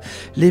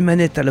les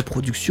manettes à la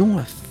production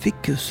a fait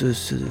que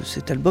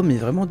cet album est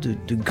vraiment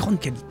de grande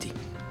qualité.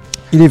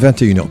 Il est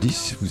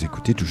 21h10, vous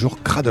écoutez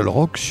toujours Cradle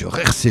Rock sur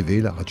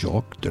RCV, la radio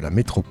rock de la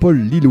métropole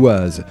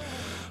lilloise.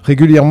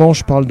 Régulièrement,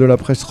 je parle de la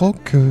presse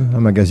rock, un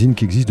magazine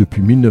qui existe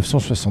depuis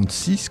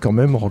 1966 quand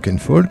même, rock and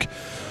folk.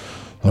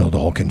 Alors dans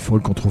rock and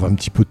folk, on trouve un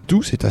petit peu de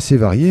tout, c'est assez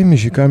varié, mais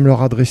j'ai quand même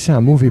leur adressé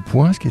un mauvais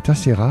point, ce qui est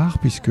assez rare,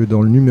 puisque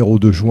dans le numéro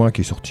de juin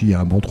qui est sorti il y a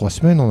un bon 3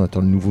 semaines, on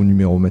attend le nouveau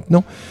numéro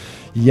maintenant,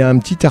 il y a un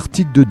petit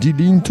article de 10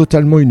 lignes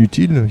totalement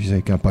inutile, ils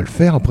n'avaient qu'à pas le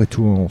faire, après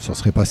tout on s'en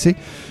serait passé,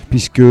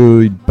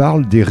 puisqu'il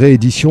parle des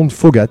rééditions de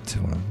Fogat.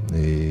 Voilà.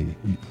 Et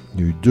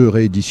il y a eu 2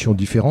 rééditions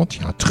différentes,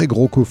 il y a un très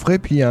gros coffret,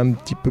 puis il y a un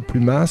petit peu plus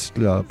mince,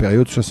 la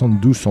période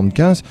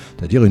 72-75,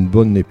 c'est-à-dire une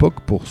bonne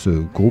époque pour ce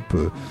groupe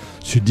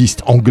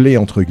sudiste anglais,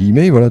 entre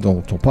guillemets, voilà,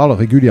 dont on parle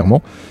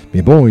régulièrement.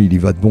 Mais bon, il y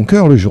va de bon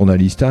cœur, le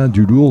journaliste, hein,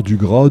 du lourd, du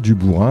gras, du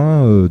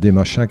bourrin, des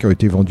machins qui ont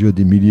été vendus à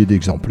des milliers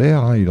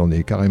d'exemplaires, hein, il en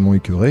est carrément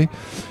écœuré,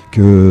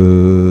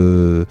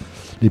 que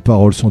les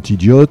paroles sont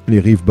idiotes, les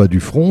riffs bas du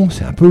front,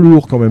 c'est un peu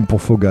lourd quand même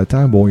pour Fogat.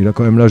 Hein. Bon, il a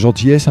quand même la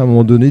gentillesse à un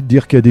moment donné de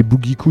dire qu'il y a des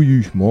boogies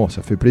couillus. Bon,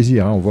 ça fait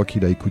plaisir, hein. On voit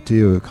qu'il a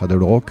écouté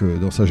Cradle Rock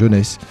dans sa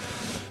jeunesse.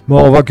 Bon,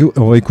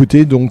 on va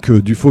écouter donc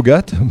du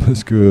Fogat,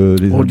 parce que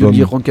les albums... On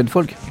dit rock and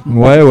folk.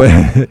 Ouais,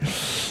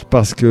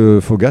 parce que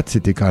Fogat,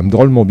 c'était quand même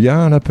drôlement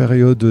bien, la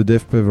période de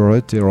Dave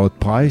Peverett et Rod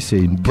Price, et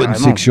une bonne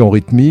section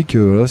rythmique,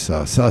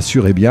 ça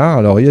assurait bien.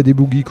 Alors, il y a des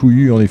boogies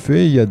couillus, en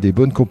effet, il y a des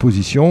bonnes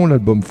compositions,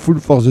 l'album Full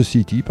for the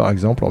City, par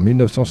exemple, en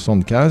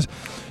 1975,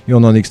 et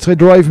on en extrait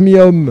Drive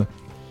Me Home.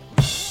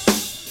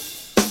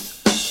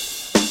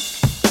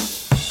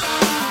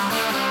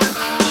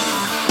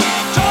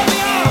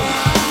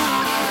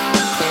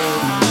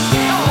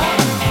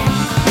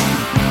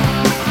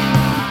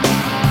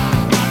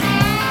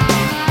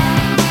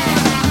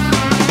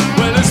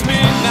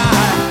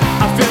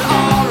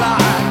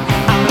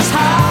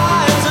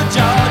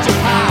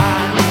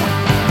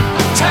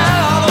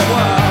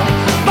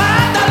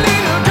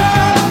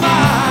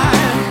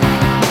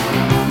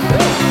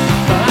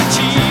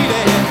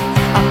 Cheated,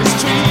 I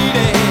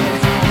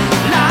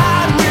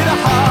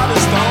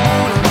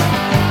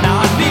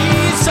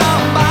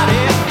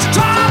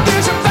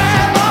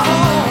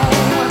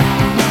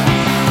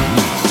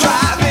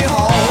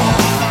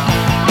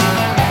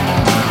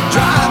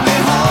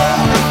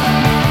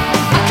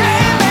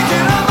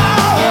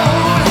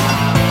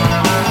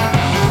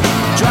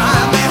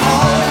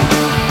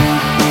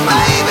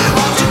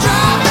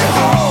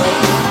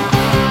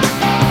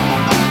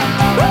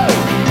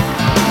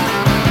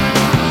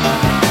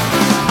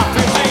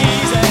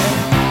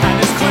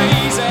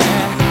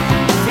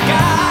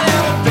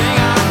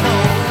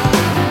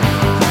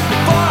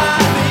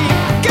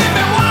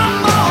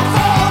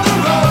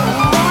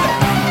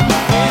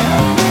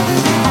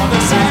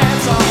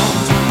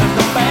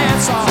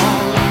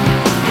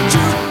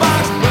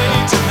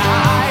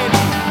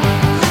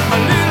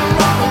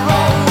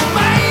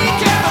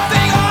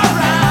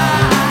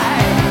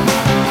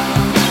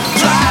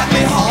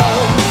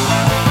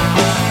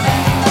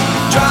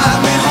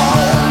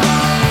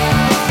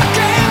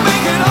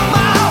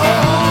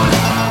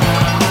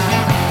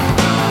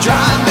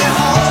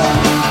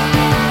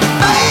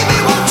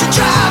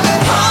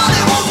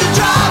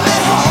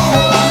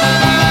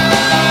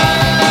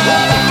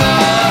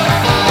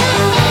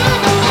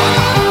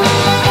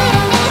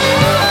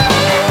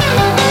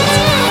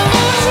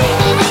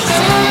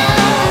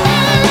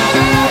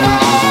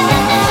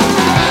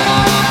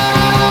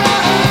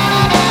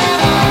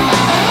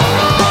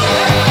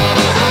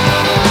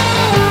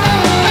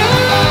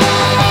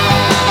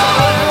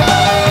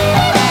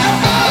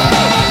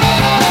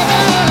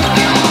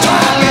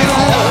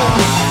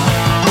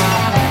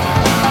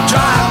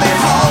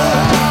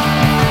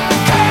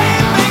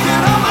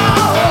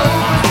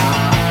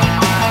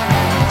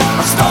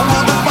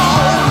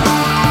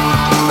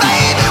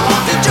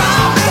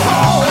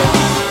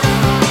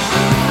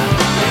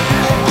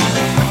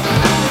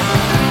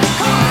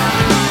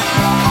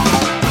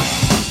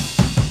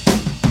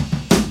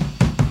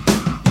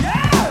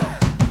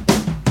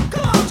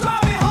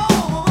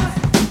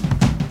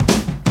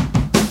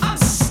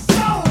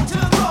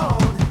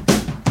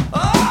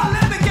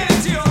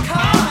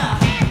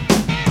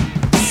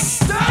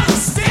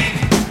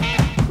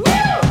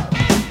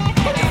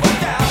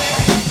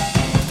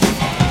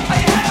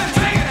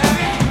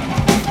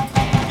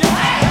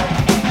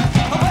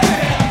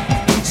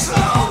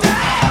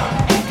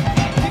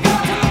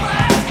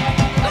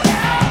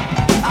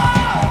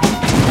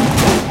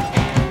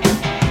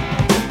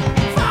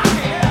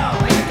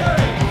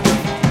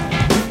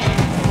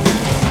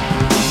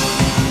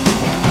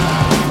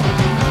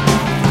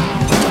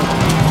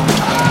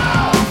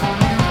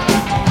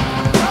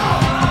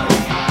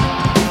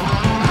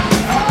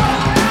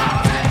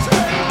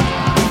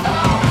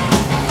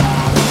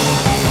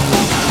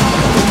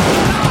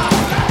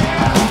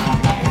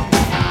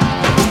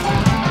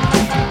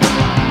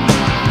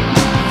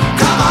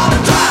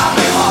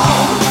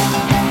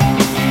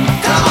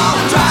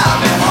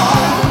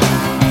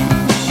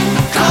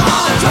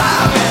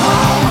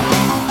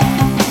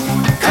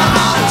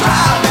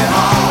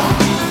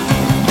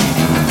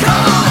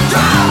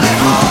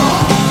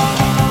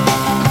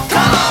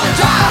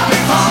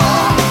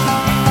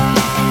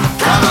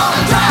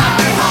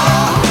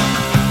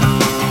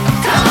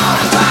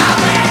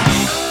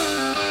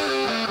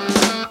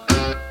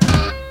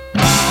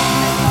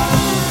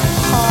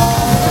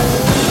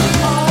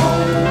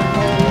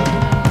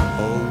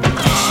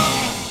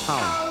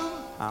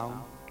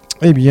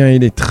Eh bien,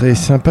 il est très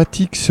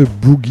sympathique ce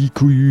boogie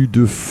couillu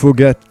de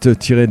Fogat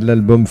tiré de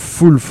l'album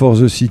Full for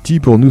the City.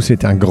 Pour nous,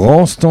 c'est un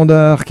grand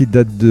standard qui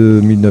date de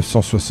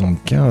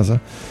 1975.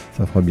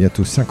 Ça fera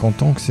bientôt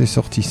 50 ans que c'est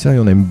sorti ça et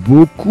on aime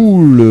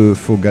beaucoup le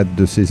Fogat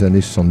de ces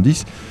années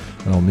 70.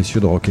 Alors, messieurs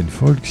de Rock and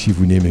Folk, si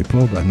vous n'aimez pas,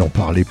 n'en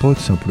parlez pas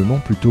tout simplement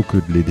plutôt que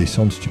de les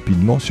descendre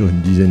stupidement sur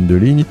une dizaine de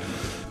lignes.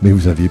 Mais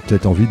vous aviez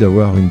peut-être envie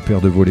d'avoir une paire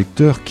de vos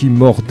lecteurs qui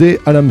mordait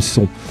à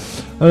l'hameçon.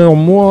 Alors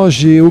moi,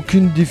 j'ai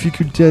aucune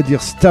difficulté à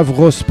dire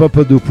Stavros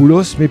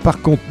Papadopoulos, mais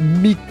par contre,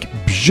 Mick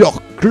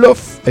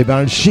Björklöf,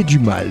 j'ai du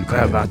mal.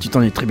 Tu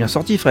t'en es très bien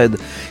sorti, Fred.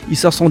 Il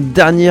sort son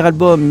dernier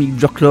album, Mick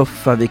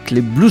Björklöf, avec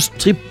les Blues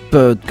Trip,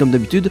 comme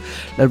d'habitude.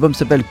 L'album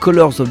s'appelle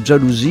Colors of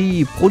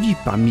Jealousy, produit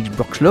par Mick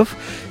Björklöf.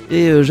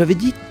 Et j'avais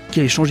dit qu'il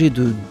allait changer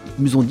de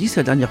maison 10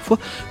 la dernière fois,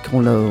 quand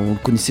on le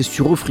connaissait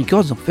sur Earth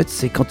Records. En fait,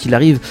 c'est quand il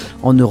arrive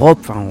en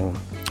Europe,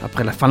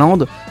 après la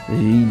Finlande, et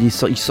il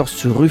sort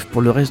sur RUF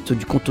pour le reste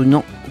du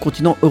continent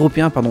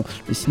européen,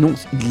 mais sinon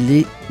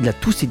il a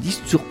tous ses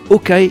disques sur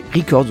OK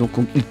Records, donc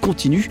il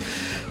continue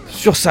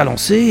sur sa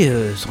lancée.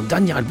 Son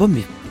dernier album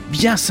est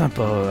bien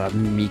sympa,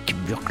 Mick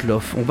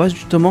Björklöf. On va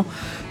justement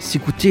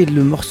s'écouter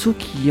le morceau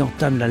qui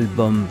entame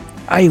l'album,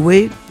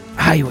 Highway.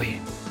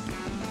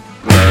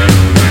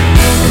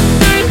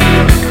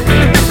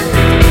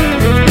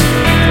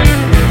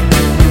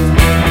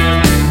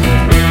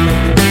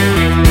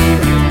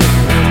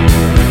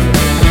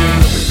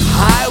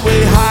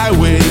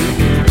 Highway,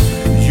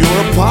 you're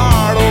a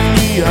part of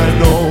me, I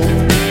know.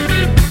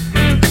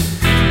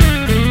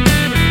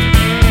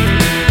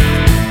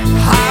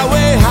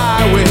 Highway,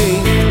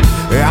 highway,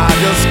 I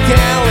just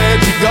can't let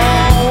you go.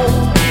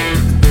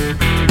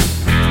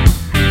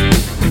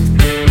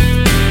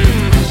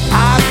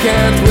 I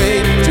can't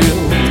wait to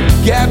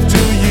get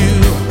to you.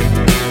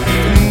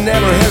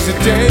 Never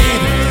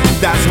hesitate,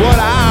 that's what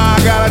I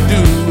gotta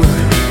do.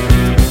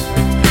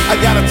 I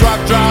got a truck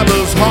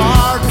driver's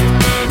heart.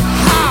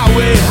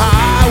 Highway,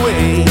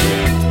 highway,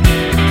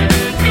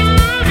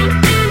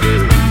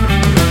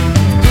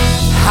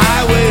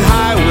 highway,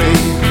 highway,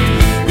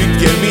 you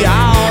get me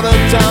out of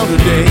town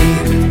today.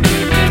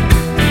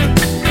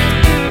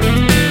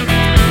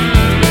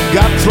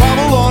 Got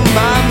trouble on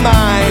my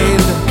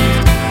mind,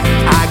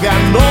 I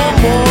got no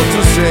more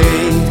to say.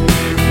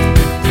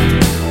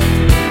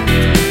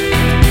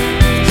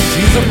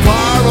 She's a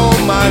part of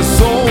my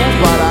soul,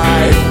 but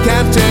I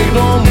can't take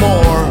no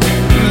more.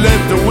 Let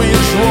the wind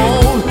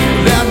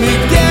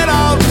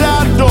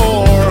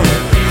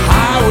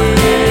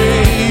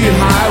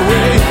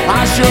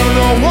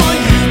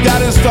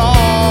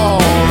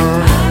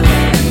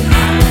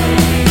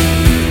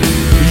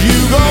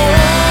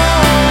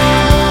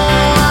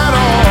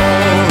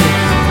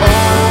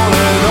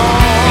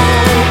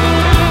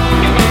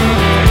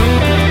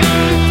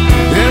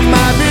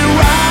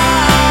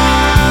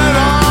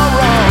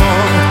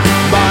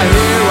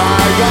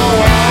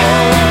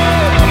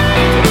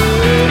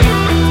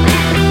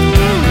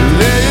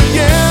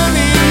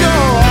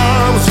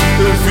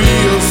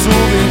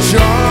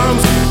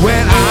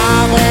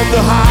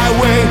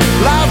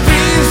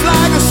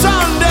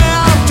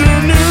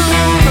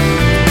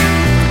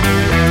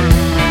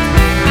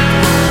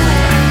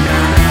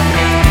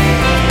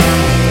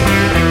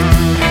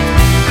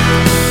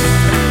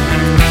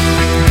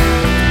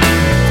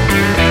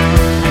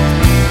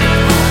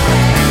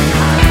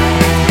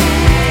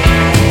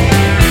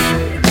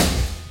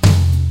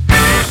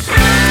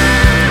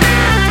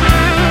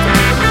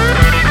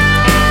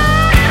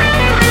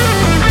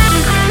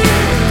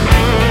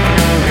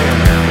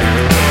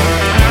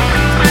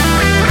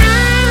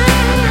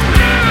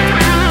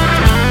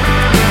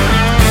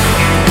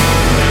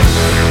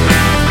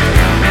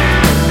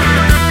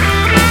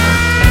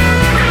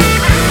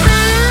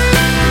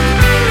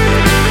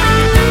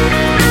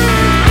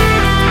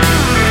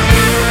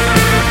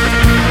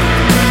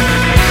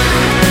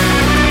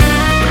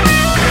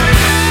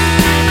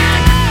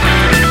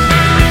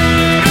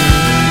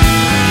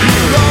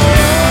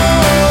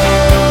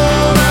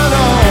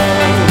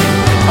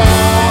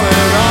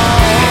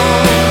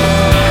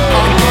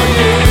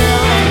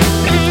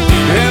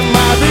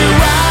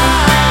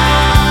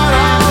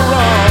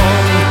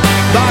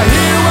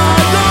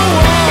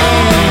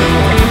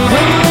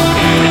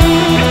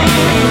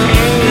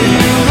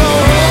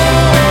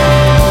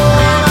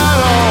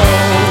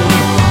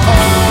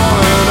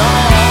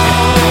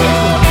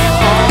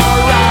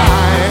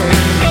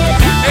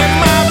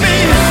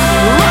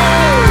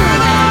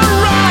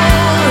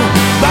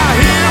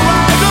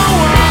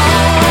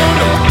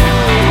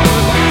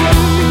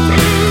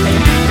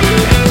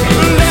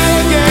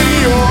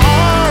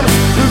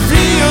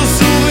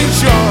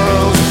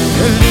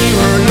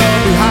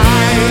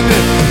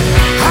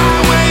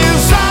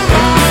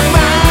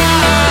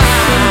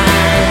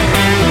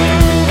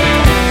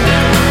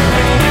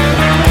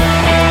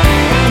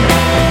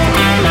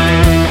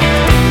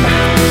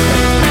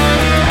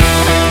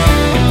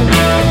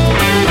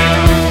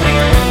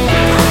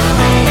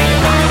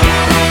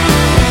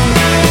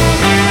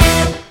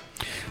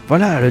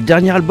Voilà, le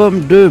dernier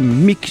album de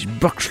Mick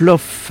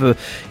Burchloff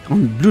en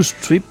Blue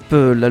Strip.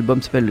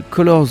 L'album s'appelle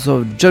Colors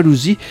of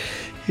Jealousy.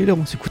 Et là, on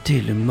va s'écouter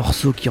le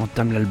morceau qui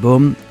entame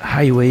l'album,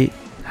 Highway,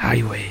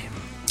 Highway.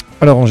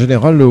 Alors en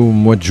général, au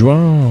mois de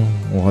juin,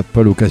 on rate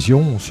pas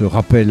l'occasion. On se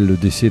rappelle le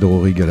décès de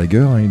Rory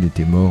Gallagher. Il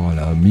était mort à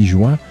la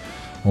mi-juin.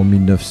 En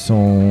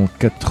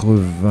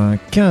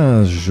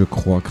 1995, je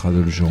crois,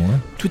 Cradle Jean.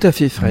 Tout à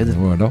fait, Fred.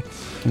 Voilà.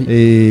 Oui.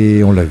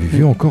 Et on l'avait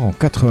vu encore en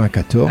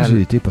 94.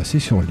 Il était passé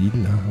sur l'île.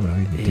 Voilà,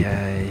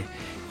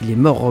 il est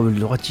mort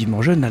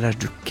relativement jeune, à l'âge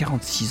de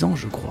 46 ans,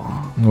 je crois.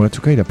 Ouais, en tout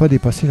cas, il n'a pas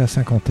dépassé la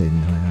cinquantaine.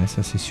 Ouais,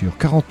 ça, c'est sûr.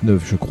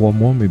 49, je crois,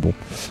 moi, mais bon.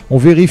 On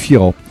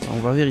vérifiera. On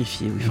va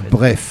vérifier, oui, Fred.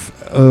 Bref,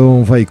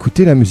 on va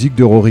écouter la musique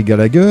de Rory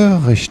Gallagher.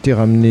 Et je t'ai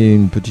ramené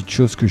une petite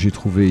chose que j'ai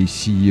trouvée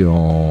ici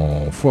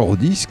en foire au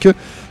disque.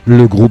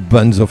 Le groupe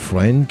Bands of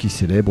Friends qui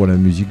célèbre la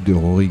musique de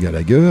Rory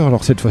Gallagher.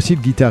 Alors cette fois-ci,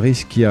 le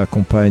guitariste qui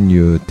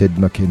accompagne Ted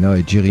McKenna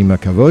et Jerry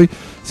McAvoy,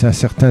 c'est un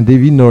certain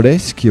David Knowles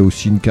qui a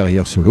aussi une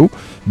carrière solo,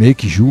 mais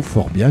qui joue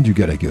fort bien du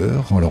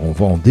Gallagher. Alors on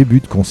va en début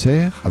de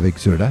concert avec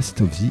The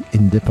Last of the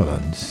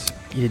Independence.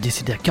 Il est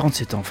décédé à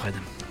 47 ans, Fred.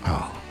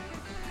 Ah.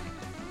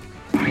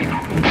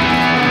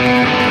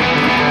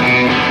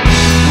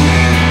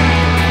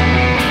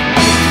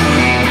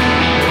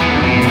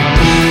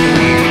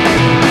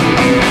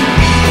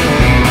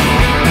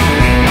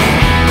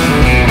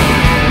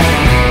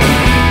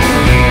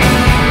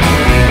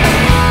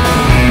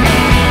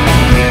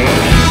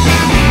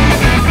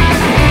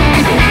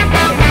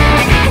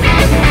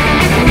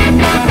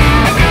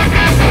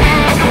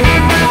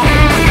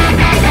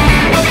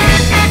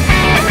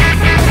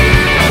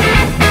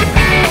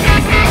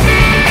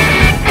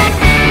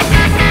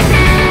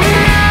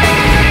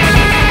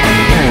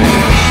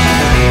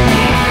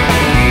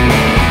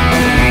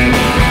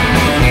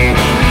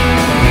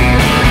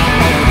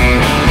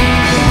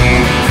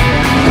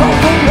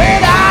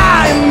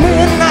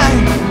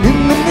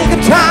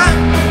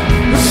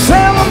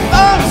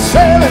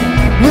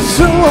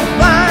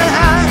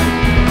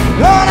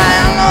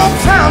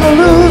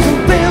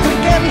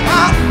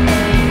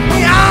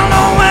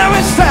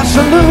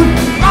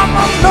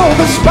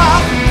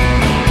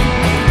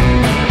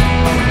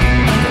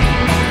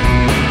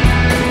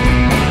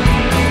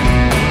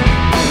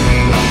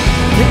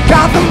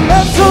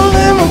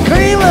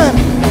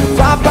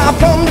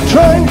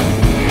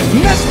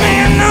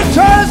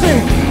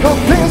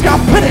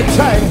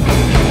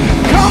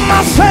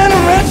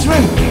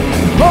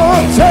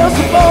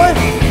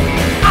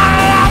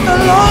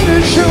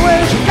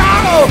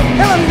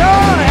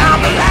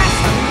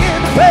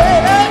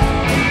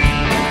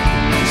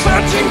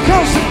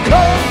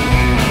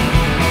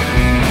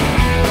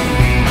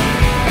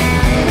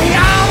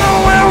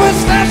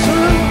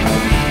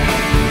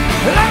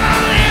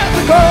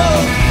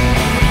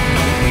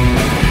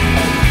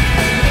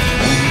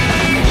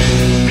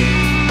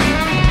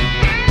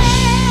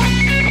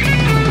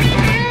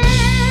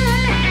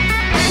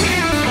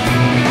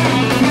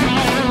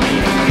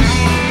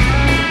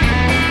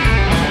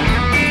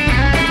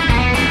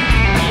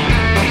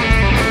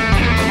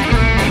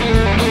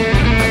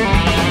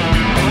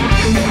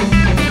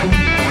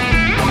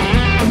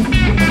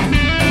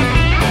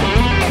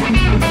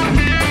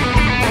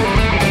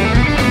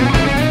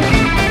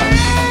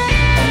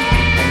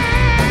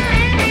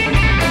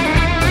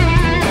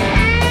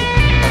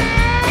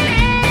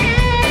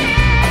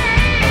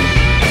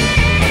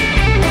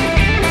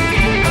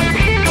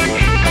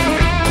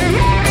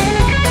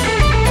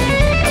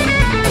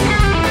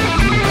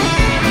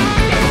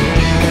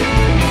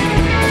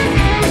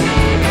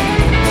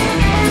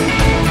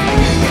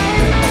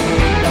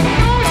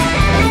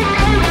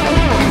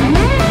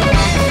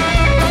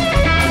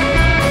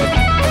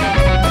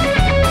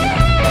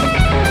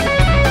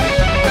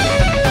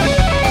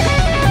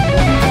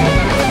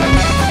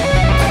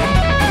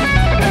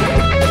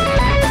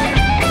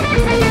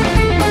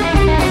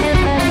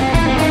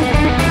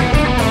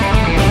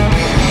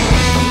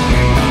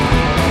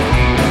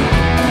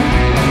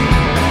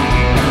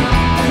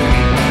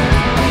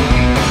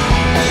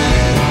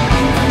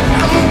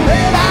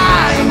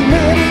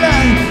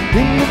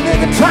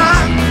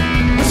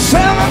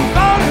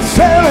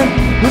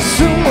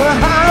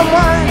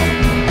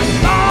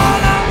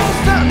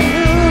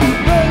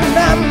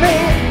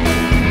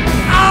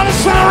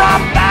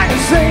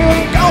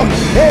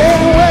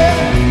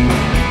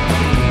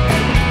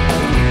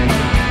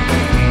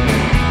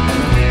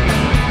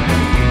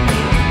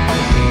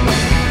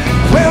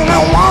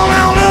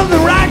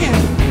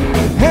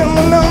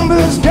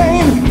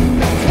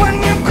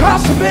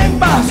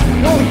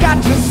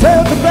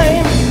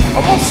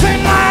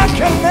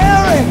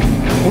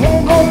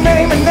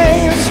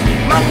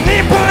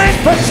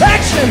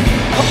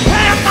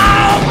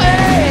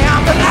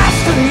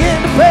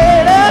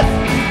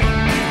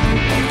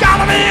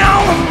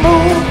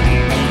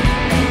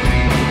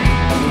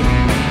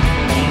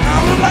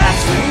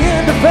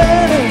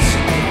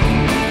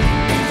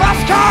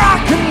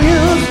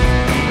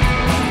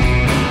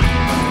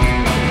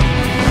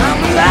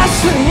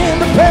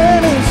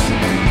 Independence,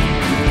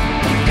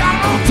 got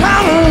no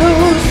time to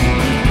lose.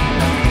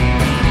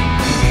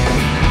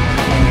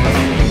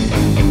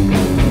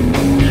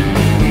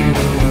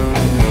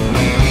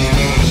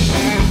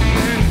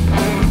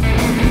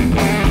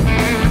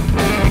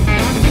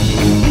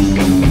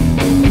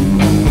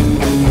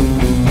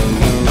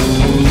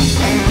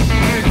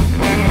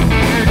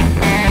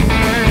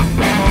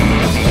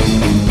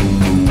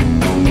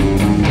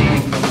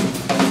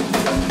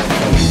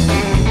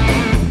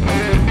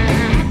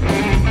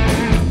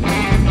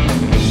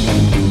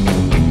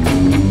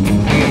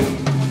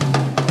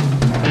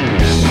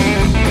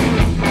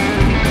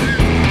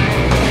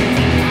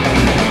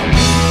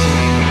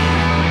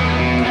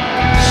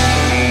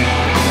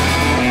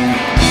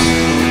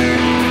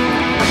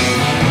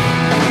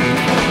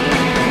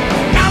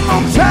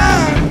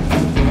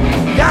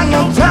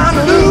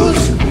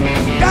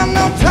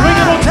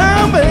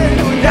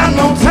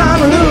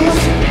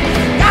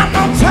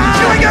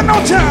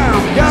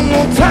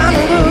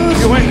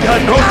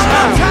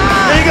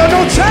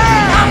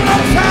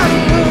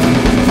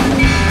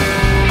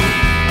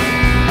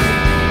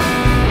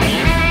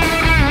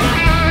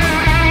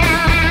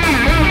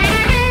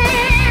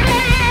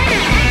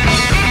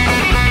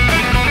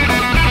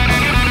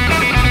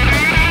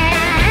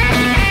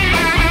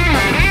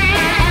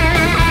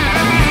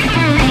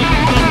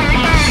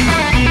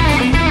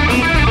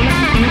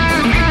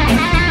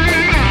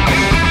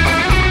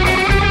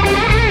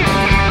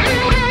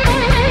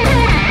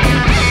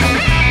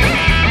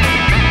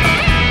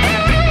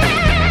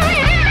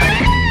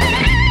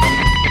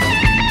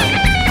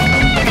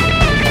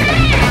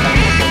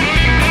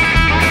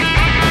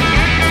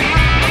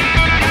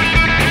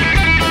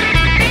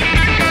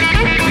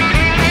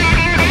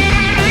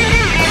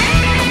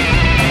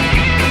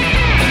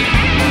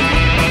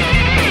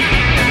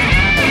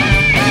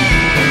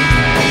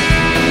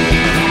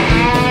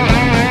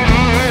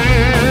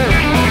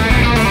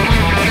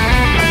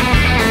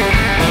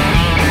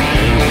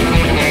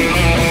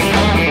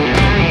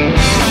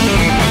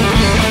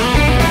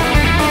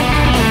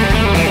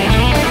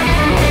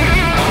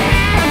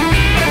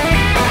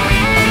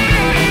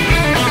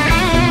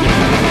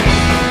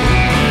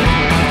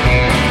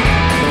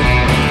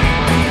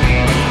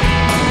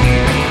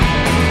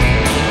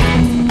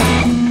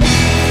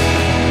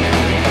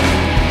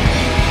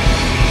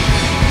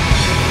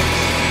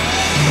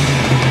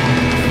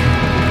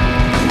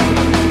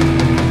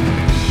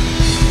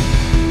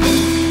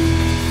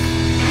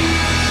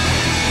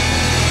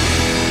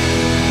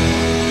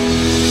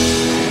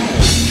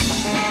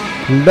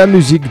 La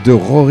musique de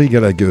Rory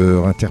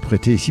Gallagher,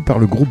 interprétée ici par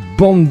le groupe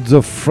Band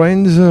of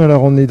Friends.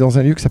 Alors on est dans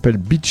un lieu qui s'appelle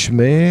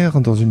Beachmere,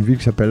 dans une ville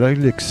qui s'appelle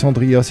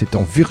Alexandria, c'est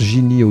en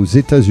Virginie aux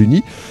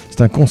États-Unis.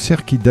 C'est un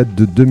concert qui date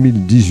de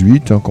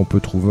 2018, qu'on peut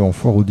trouver en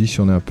foire Audi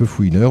si on est un peu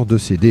fouineur, 2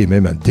 CD et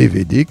même un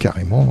DVD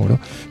carrément, voilà,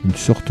 une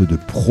sorte de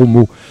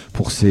promo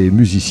pour ces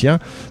musiciens.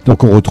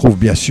 Donc on retrouve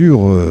bien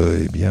sûr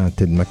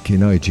Ted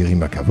McKenna et Jerry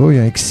McAvoy,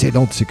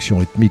 excellente section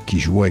rythmique qui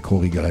joue avec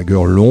Rory Gallagher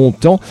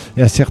longtemps,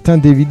 et un certain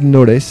David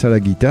Knowles à la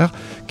guitare,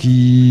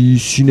 qui,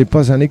 s'il n'est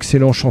pas un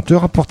excellent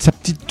chanteur, apporte sa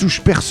petite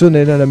touche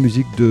personnelle à la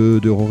musique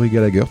de Rory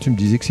Gallagher. Tu me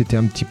disais que c'était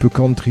un petit peu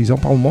countrysant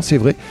par moments, c'est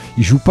vrai,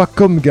 il joue pas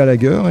comme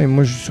Gallagher, et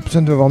moi je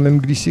soupçonne d'avoir même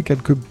glissé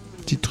quelques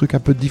petits trucs un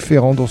peu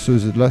différents dans ce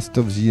The Last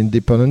of the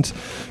Independents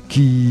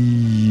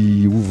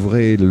qui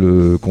ouvrait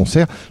le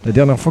concert. La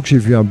dernière fois que j'ai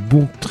vu un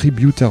bon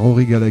tribute à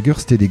Rory Gallagher,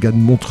 c'était des gars de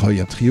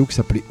Montreuil, un trio qui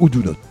s'appelait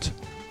Oudunot.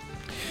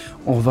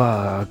 On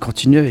va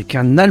continuer avec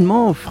un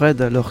Allemand,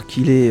 Fred, alors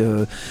qu'il est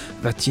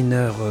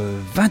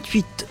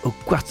 21h28 au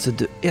Quartz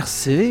de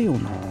RCV. On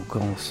est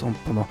encore ensemble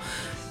pendant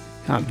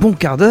un bon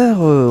quart d'heure.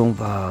 On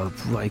va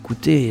pouvoir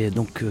écouter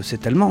donc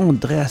cet Allemand,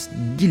 Andreas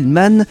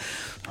Dillmann.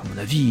 À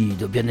mon avis, il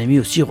doit bien aimer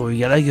aussi Rory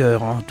Gallagher.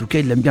 En tout cas,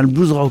 il aime bien le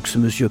blues rock, ce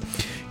monsieur.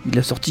 Il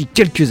a sorti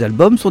quelques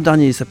albums. Son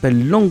dernier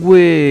s'appelle Long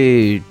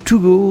Way to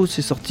Go.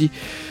 C'est sorti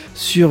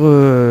sur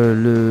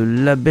le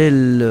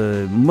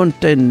label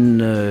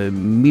Mountain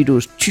Meadow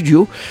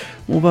Studio.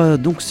 On va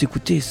donc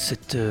s'écouter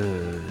cet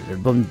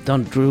album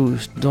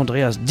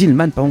d'Andreas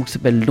Dillmann, qui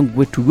s'appelle Long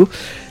Way to Go,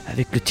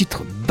 avec le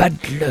titre Bad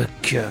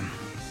Luck.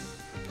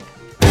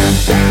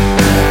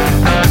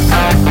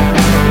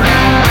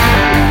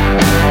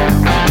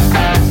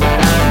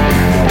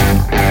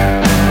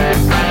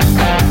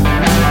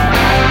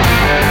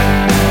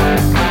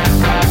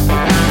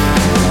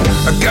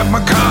 I got my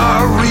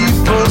car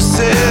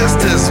repossessed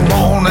this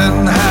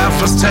morning, half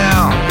past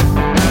town.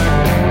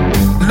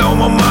 No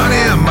more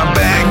money in my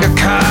bank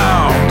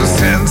account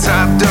since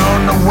I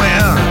don't know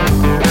when.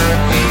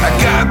 I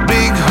got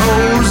big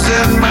holes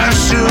in my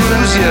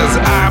shoes, yes,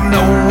 I'm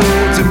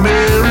nowhere to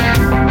move.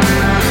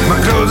 My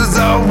clothes is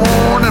all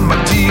worn and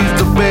my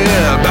teeth are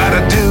bare, but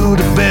I do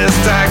the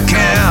best I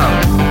can.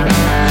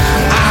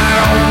 I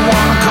don't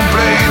wanna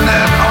complain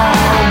at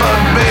all, but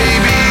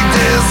baby,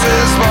 this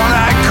is what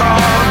I call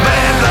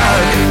bad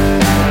luck.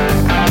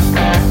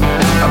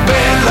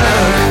 Bad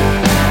luck.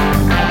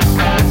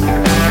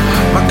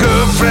 My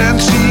girlfriend,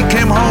 she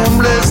came home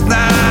last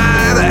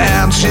night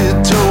and she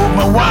told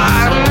my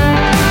wife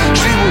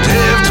she would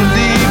have to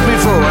leave me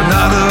for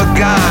another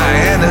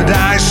guy and that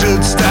I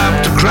should stop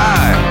to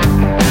cry.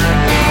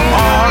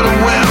 All the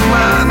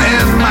women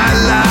in my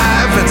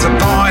life, it's a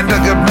point to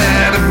get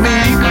mad at me.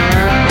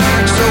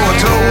 So I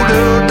told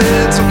her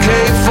that's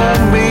okay for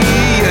me.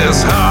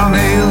 Yes,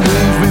 honey,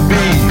 leave me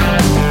be.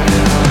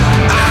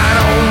 I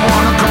don't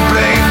wanna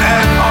complain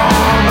at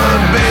all, but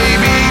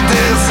baby,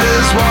 this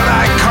is what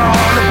I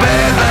call a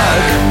bad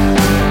luck.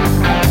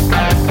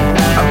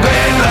 A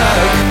bad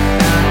luck.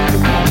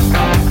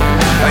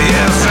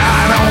 Yes, I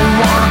don't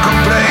wanna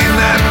complain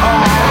at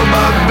all,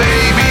 but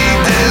baby,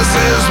 this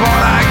is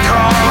what I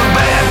call a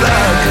bad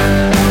luck.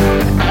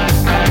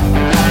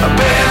 A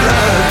bad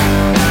luck.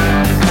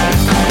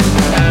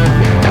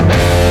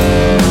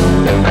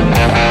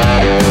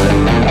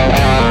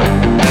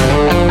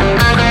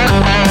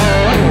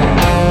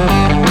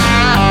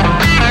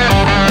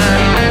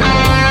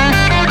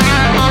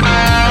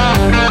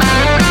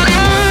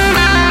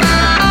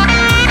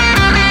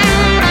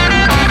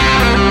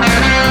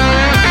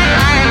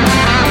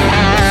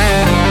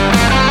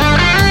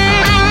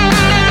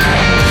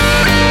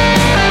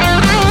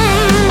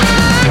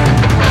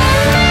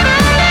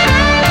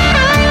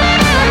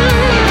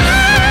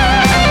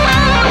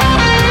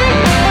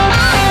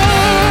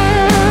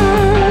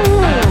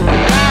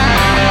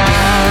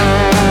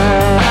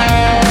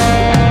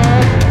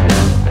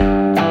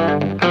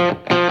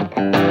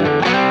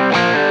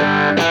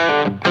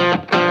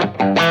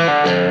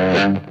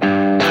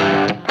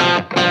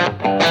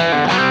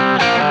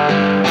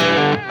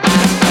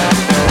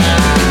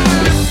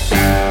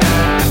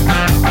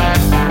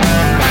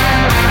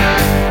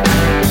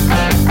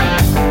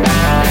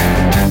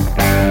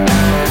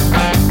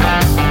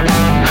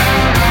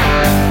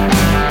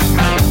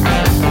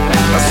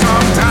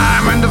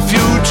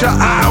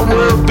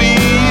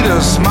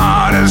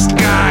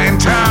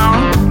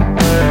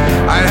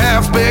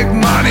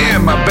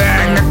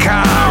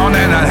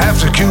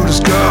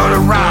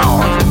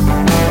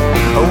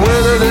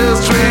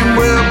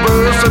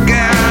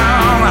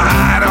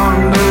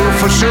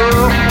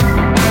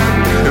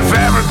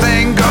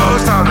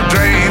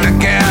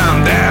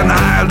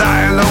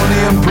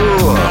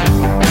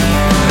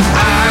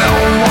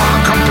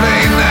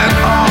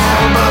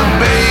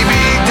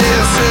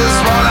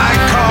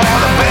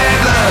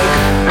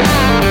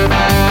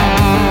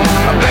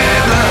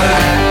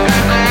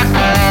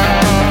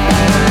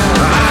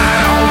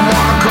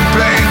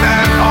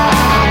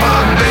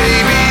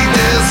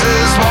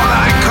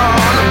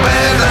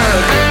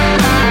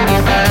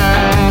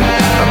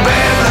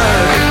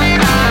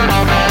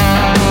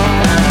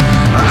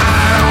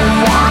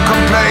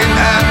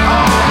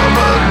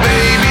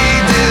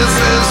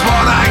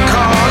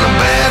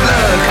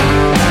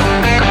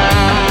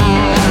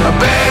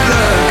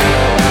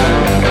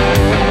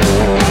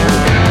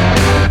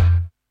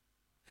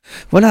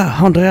 Voilà,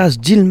 Andreas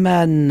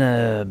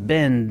Dillmann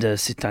Band,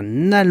 c'est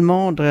un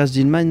Allemand, Andreas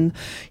Dillmann,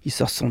 il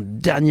sort son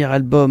dernier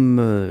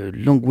album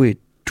Long Way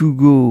to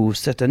Go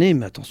cette année,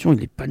 mais attention,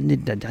 il n'est pas né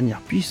de la dernière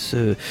pluie,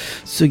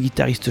 ce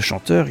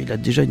guitariste-chanteur, il a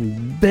déjà une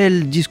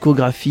belle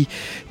discographie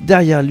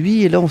derrière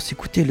lui, et là on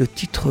s'écoutait le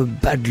titre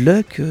Bad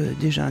Luck,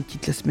 déjà un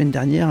titre la semaine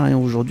dernière et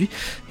aujourd'hui,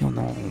 et on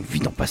a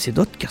envie d'en passer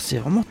d'autres, car c'est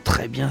vraiment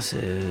très bien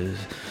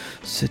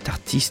cet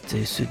artiste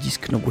et ce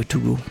disque Long Way to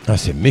Go. Ah,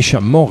 c'est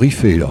méchamment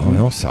riffé là,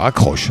 hein, ça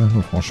accroche, hein.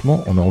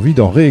 Franchement on a envie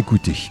d'en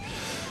réécouter.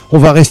 On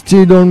va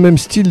rester dans le même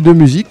style de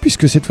musique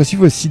puisque cette fois-ci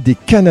voici des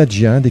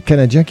Canadiens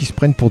qui se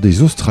prennent pour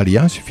des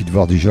Australiens. Il suffit de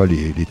voir déjà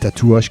les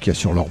tatouages qu'il y a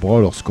sur leurs bras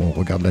lorsqu'on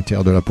regarde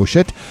l'intérieur de la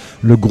pochette.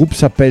 Le groupe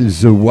s'appelle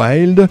The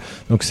Wild,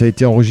 donc ça a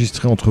été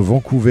enregistré entre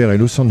Vancouver et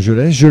Los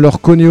Angeles. Je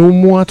leur connais au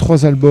moins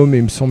 3 albums et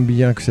il me semble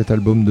bien que cet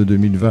album de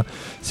 2020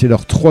 c'est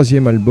leur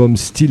 3e album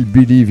Still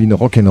Believe in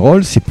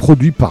Rock'n'Roll. C'est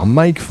produit par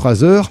Mike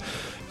Fraser.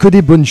 Que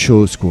des bonnes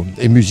choses quoi.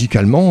 Et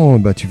musicalement,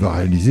 tu vas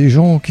réaliser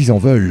Jean qu'ils en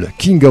veulent.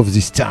 King of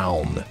this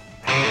Town.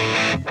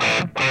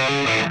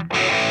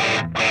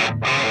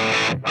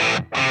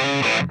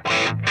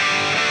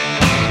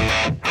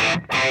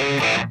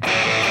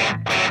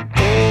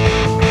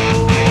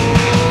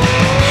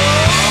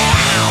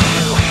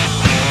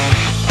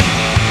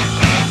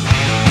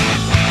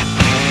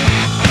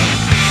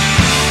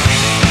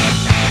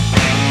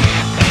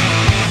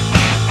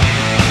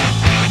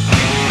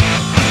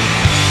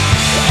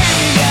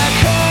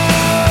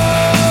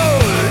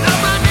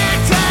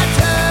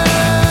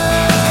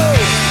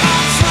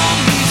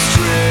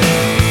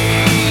 Street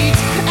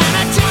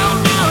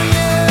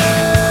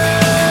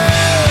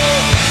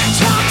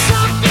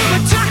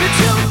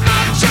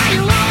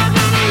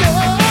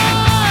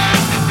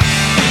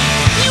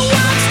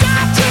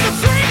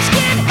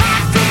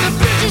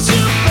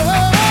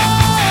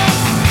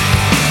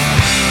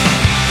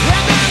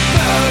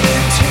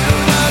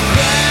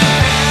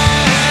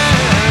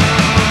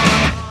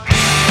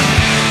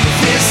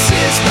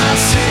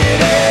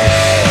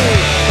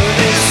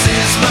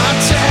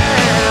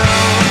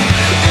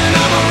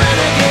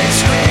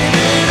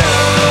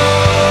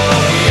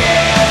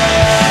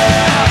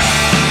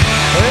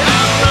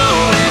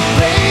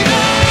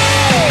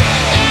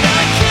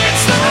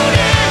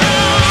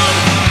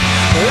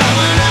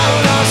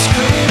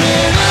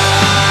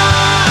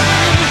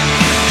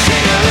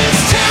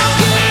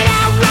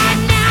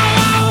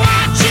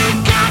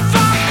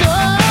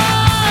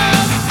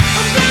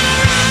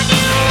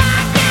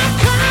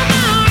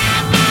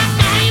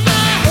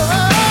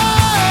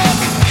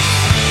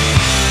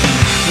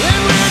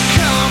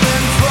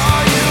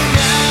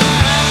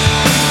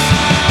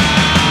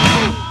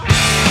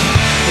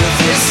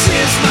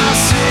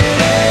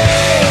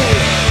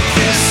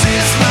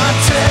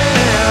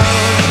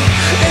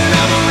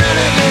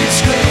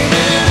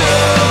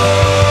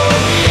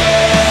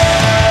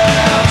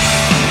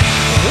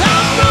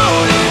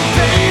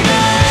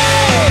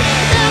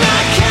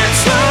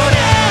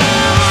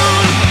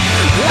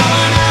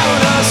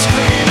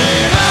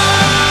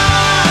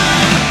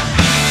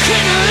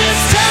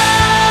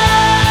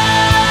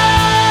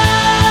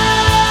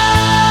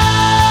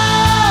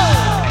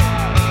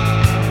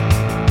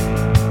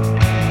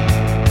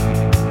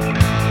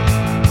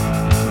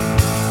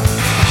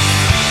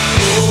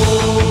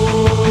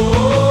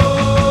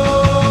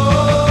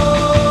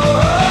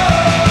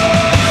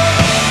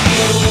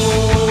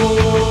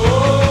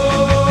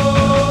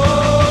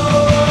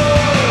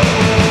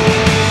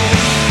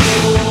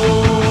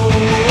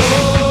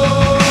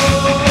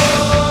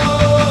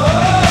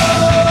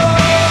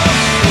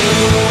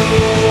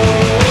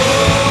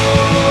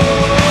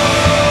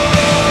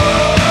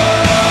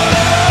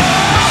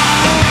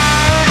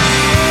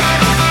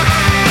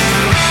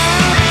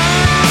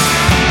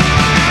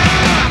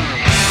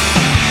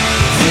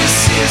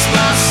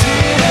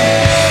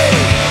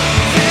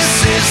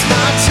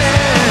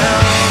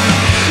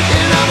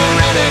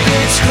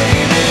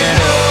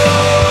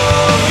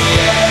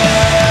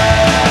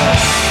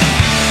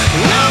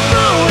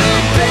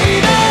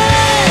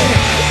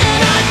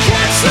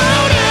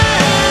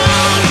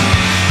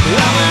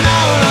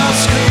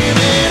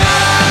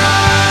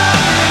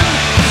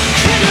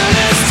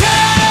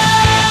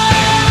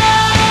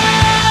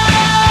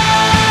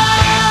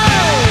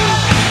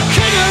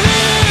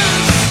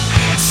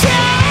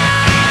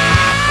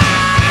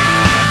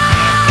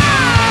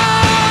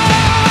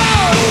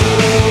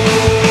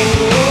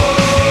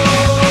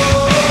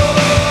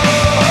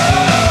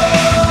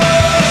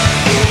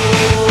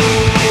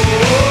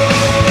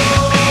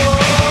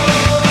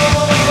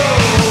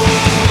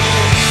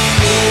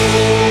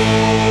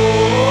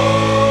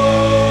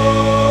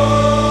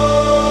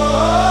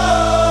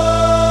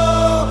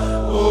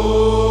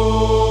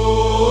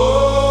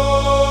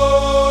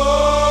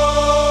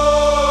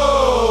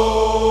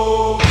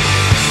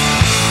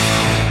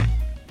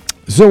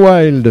The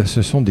Wild,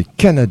 ce sont des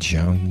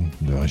Canadiens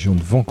de la région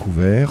de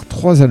Vancouver,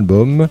 3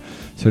 albums.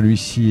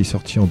 Celui-ci est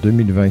sorti en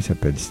 2020, il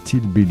s'appelle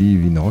Still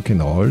Believe in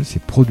Rock'n'Roll.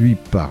 C'est produit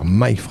par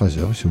Mike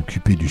Fraser, il s'est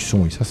occupé du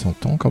son et ça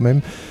s'entend quand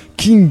même.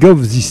 King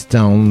of This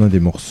Town, un des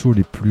morceaux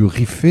les plus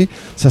riffés.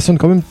 Ça sonne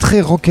quand même très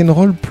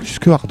rock'n'roll plus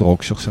que hard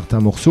rock sur certains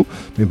morceaux.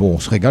 Mais bon, on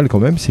se régale quand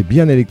même, c'est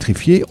bien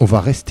électrifié. On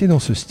va rester dans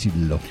ce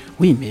style-là.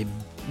 Oui, mais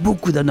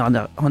beaucoup d'années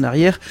en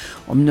arrière,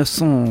 en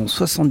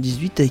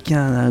 1978, avec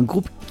un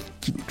groupe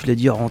qui, tu l'as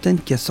dit hors antenne,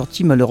 qui a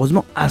sorti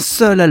malheureusement un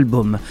seul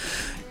album.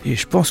 Et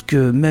je pense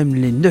que même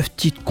les 9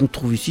 titres qu'on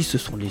trouve ici, ce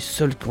sont les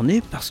seuls qu'on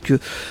ait, parce que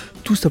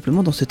tout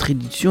simplement dans cette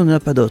édition, il n'y en a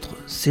pas d'autres.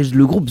 C'est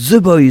le groupe The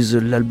Boys,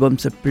 l'album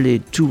s'appelait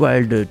Too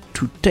Wild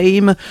to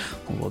Tame.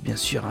 On voit bien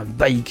sûr un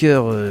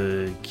biker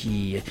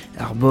qui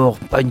arbore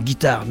pas une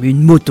guitare mais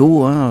une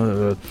moto,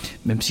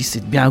 même si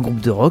c'est bien un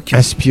groupe de rock.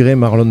 Inspiré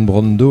Marlon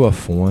Brando à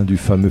fond, du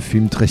fameux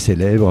film très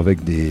célèbre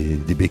avec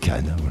des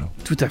bécanes. Voilà.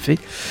 Tout à fait.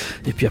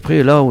 Et puis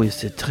après, là, oui,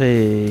 c'est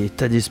très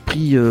état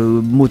d'esprit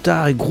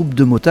motard et groupe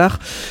de motards.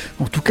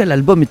 En tout cas,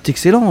 l'album est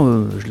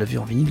excellent. Je l'avais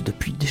en vinyle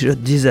depuis déjà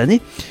des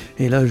années.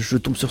 Et là, je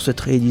tombe sur cette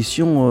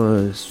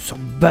réédition sur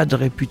Bad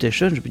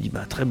Reputation. Je me dis,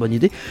 très bonne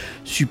idée.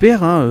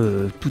 Super,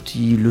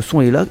 le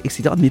son est là,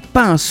 etc. Mais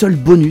pas un seul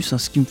bonus.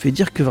 Ce qui me fait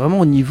dire que vraiment,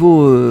 au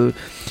niveau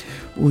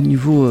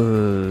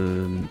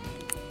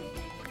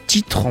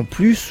titre en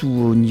plus,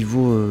 ou au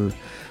niveau...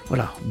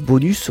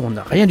 bonus, on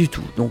n'a rien du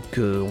tout. Donc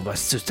on va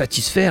se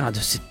satisfaire de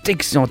cet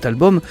excellent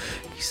album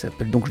qui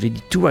s'appelle, donc je l'ai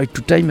dit, Too Wild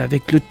to Time,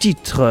 avec le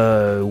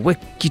titre Wake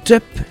It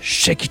Up,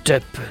 Shake It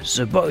Up,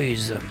 The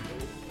Boys.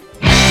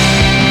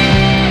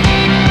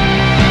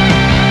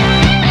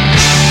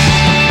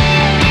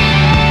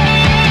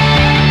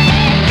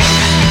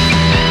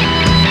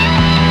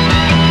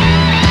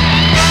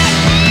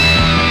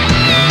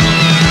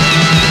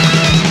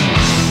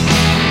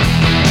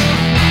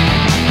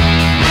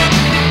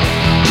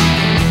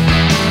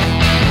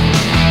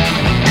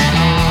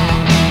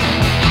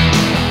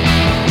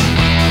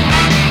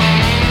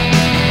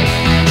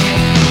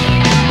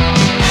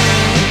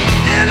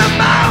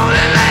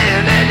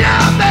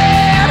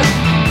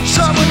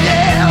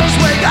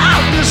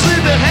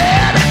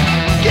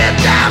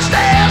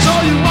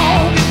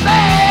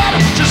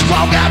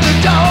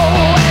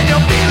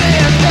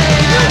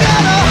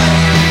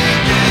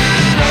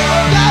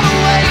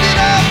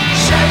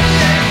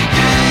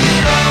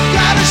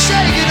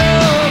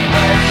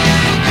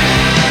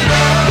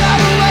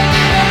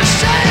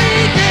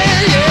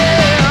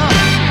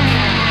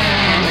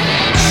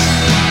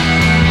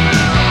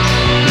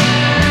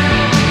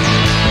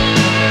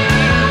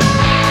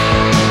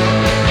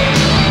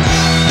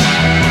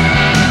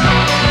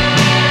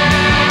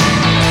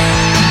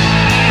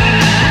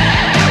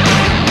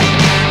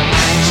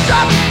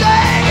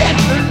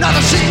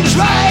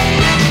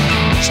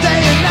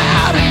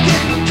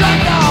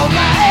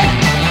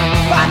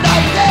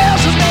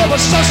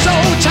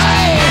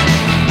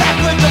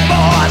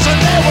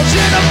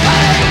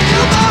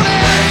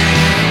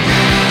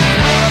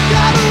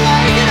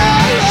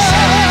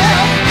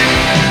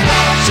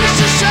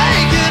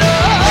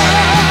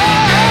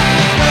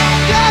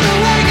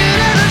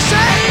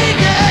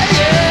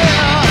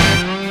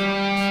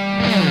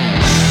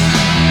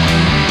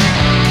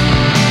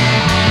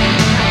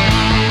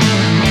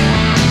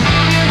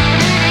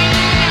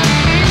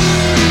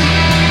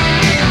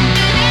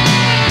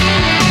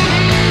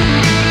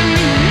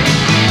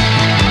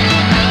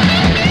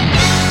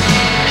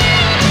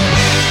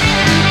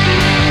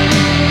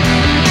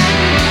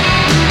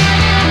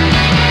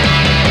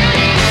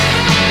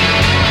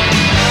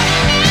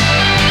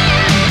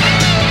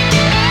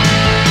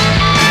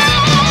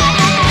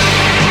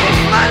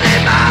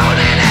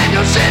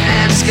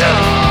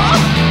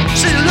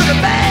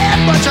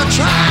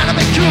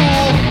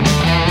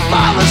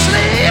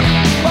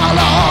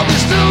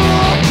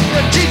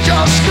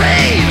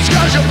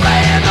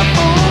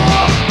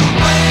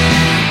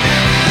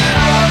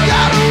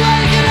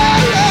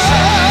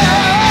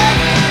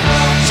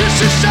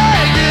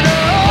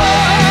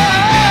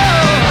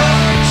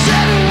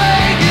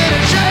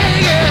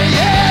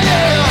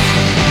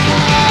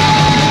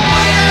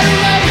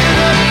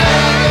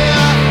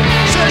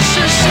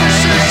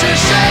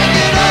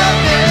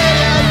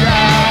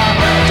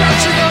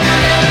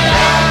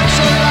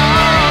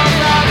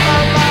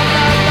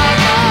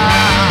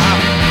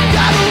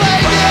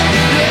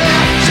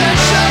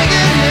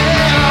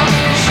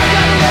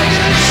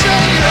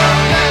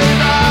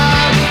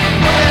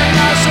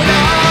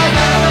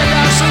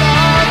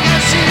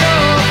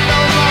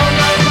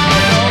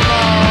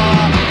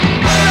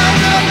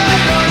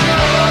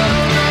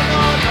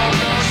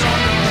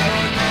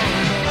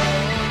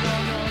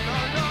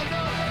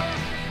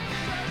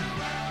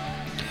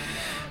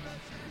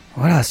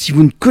 Si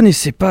vous ne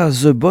connaissez pas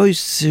The Boys,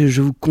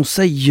 je vous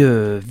conseille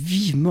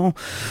vivement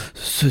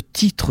ce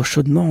titre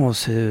chaudement,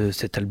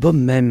 cet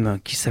album même,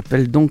 qui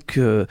s'appelle donc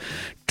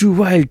Too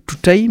Wild to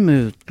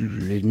Tame.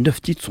 Les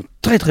 9 titres sont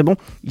très très bons.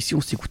 Ici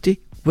on s'est écouté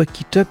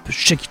Wake It Up,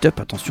 Shake It Up.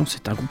 Attention,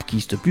 c'est un groupe qui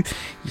n'existe plus.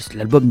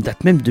 L'album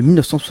date même de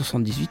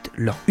 1978,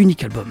 leur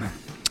unique album.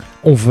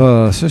 On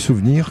va se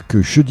souvenir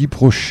que jeudi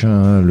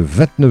prochain, le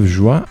 29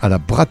 juin, à la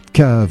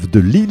Bratcave de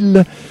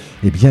Lille,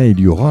 eh bien, il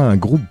y aura un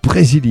groupe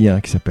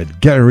brésilien qui s'appelle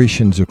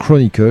Gyration The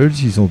Chronicles.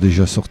 Ils ont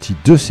déjà sorti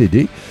 2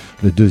 CD.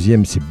 Le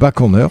deuxième, c'est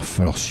Back on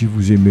Earth. Alors, si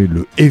vous aimez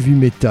le heavy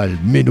metal,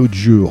 mélo de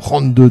jeu,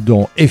 rentre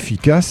dedans,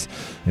 efficace,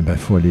 eh ben, il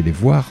faut aller les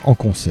voir en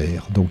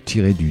concert. Donc,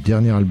 tiré du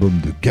dernier album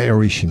de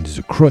Gyration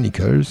The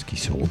Chronicles, qui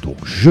seront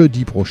donc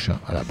jeudi prochain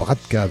à la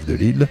Bratcave de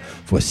Lille.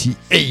 Voici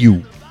Hey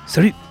You.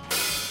 Salut.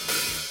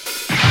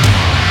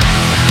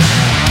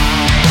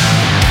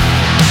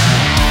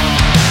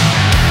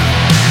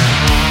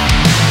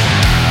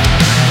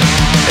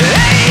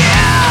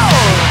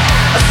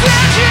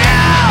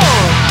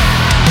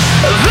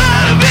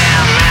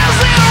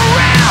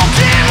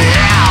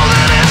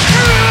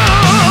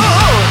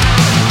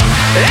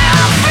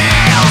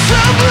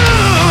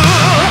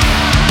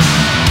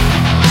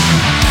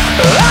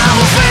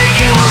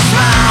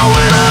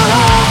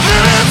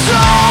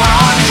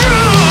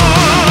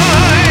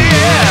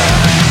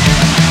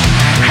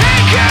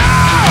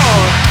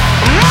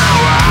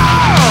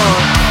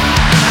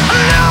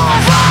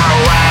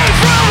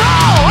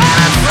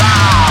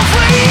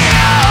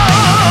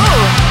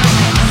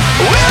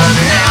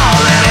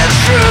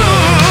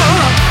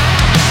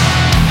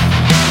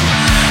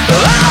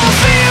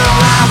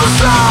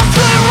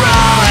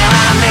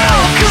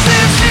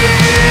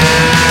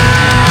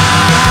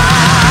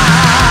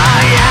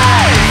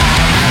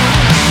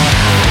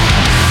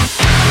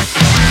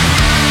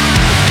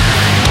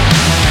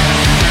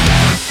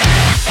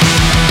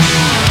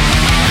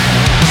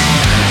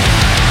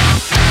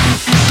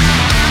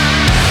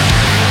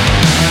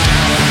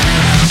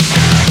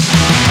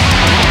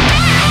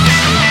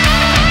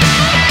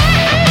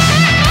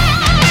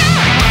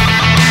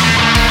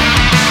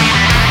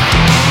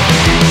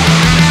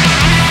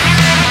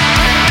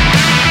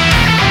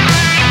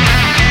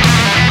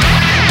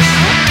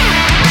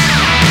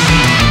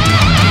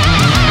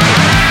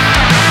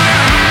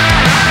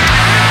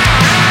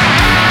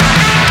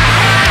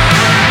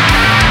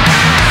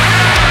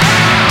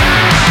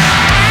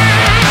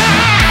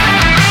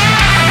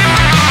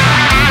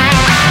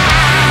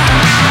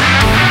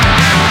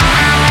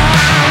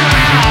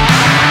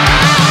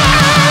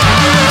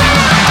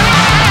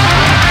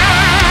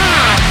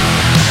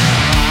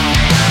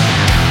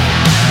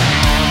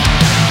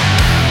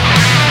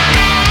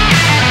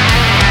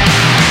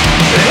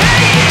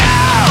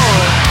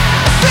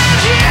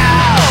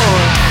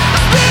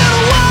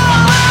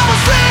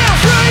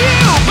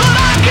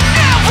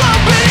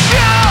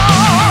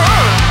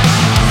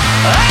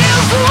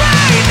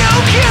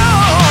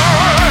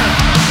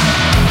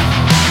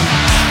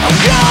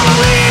 Gonna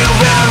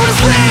leave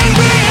everything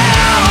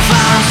behind,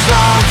 find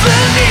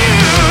something new.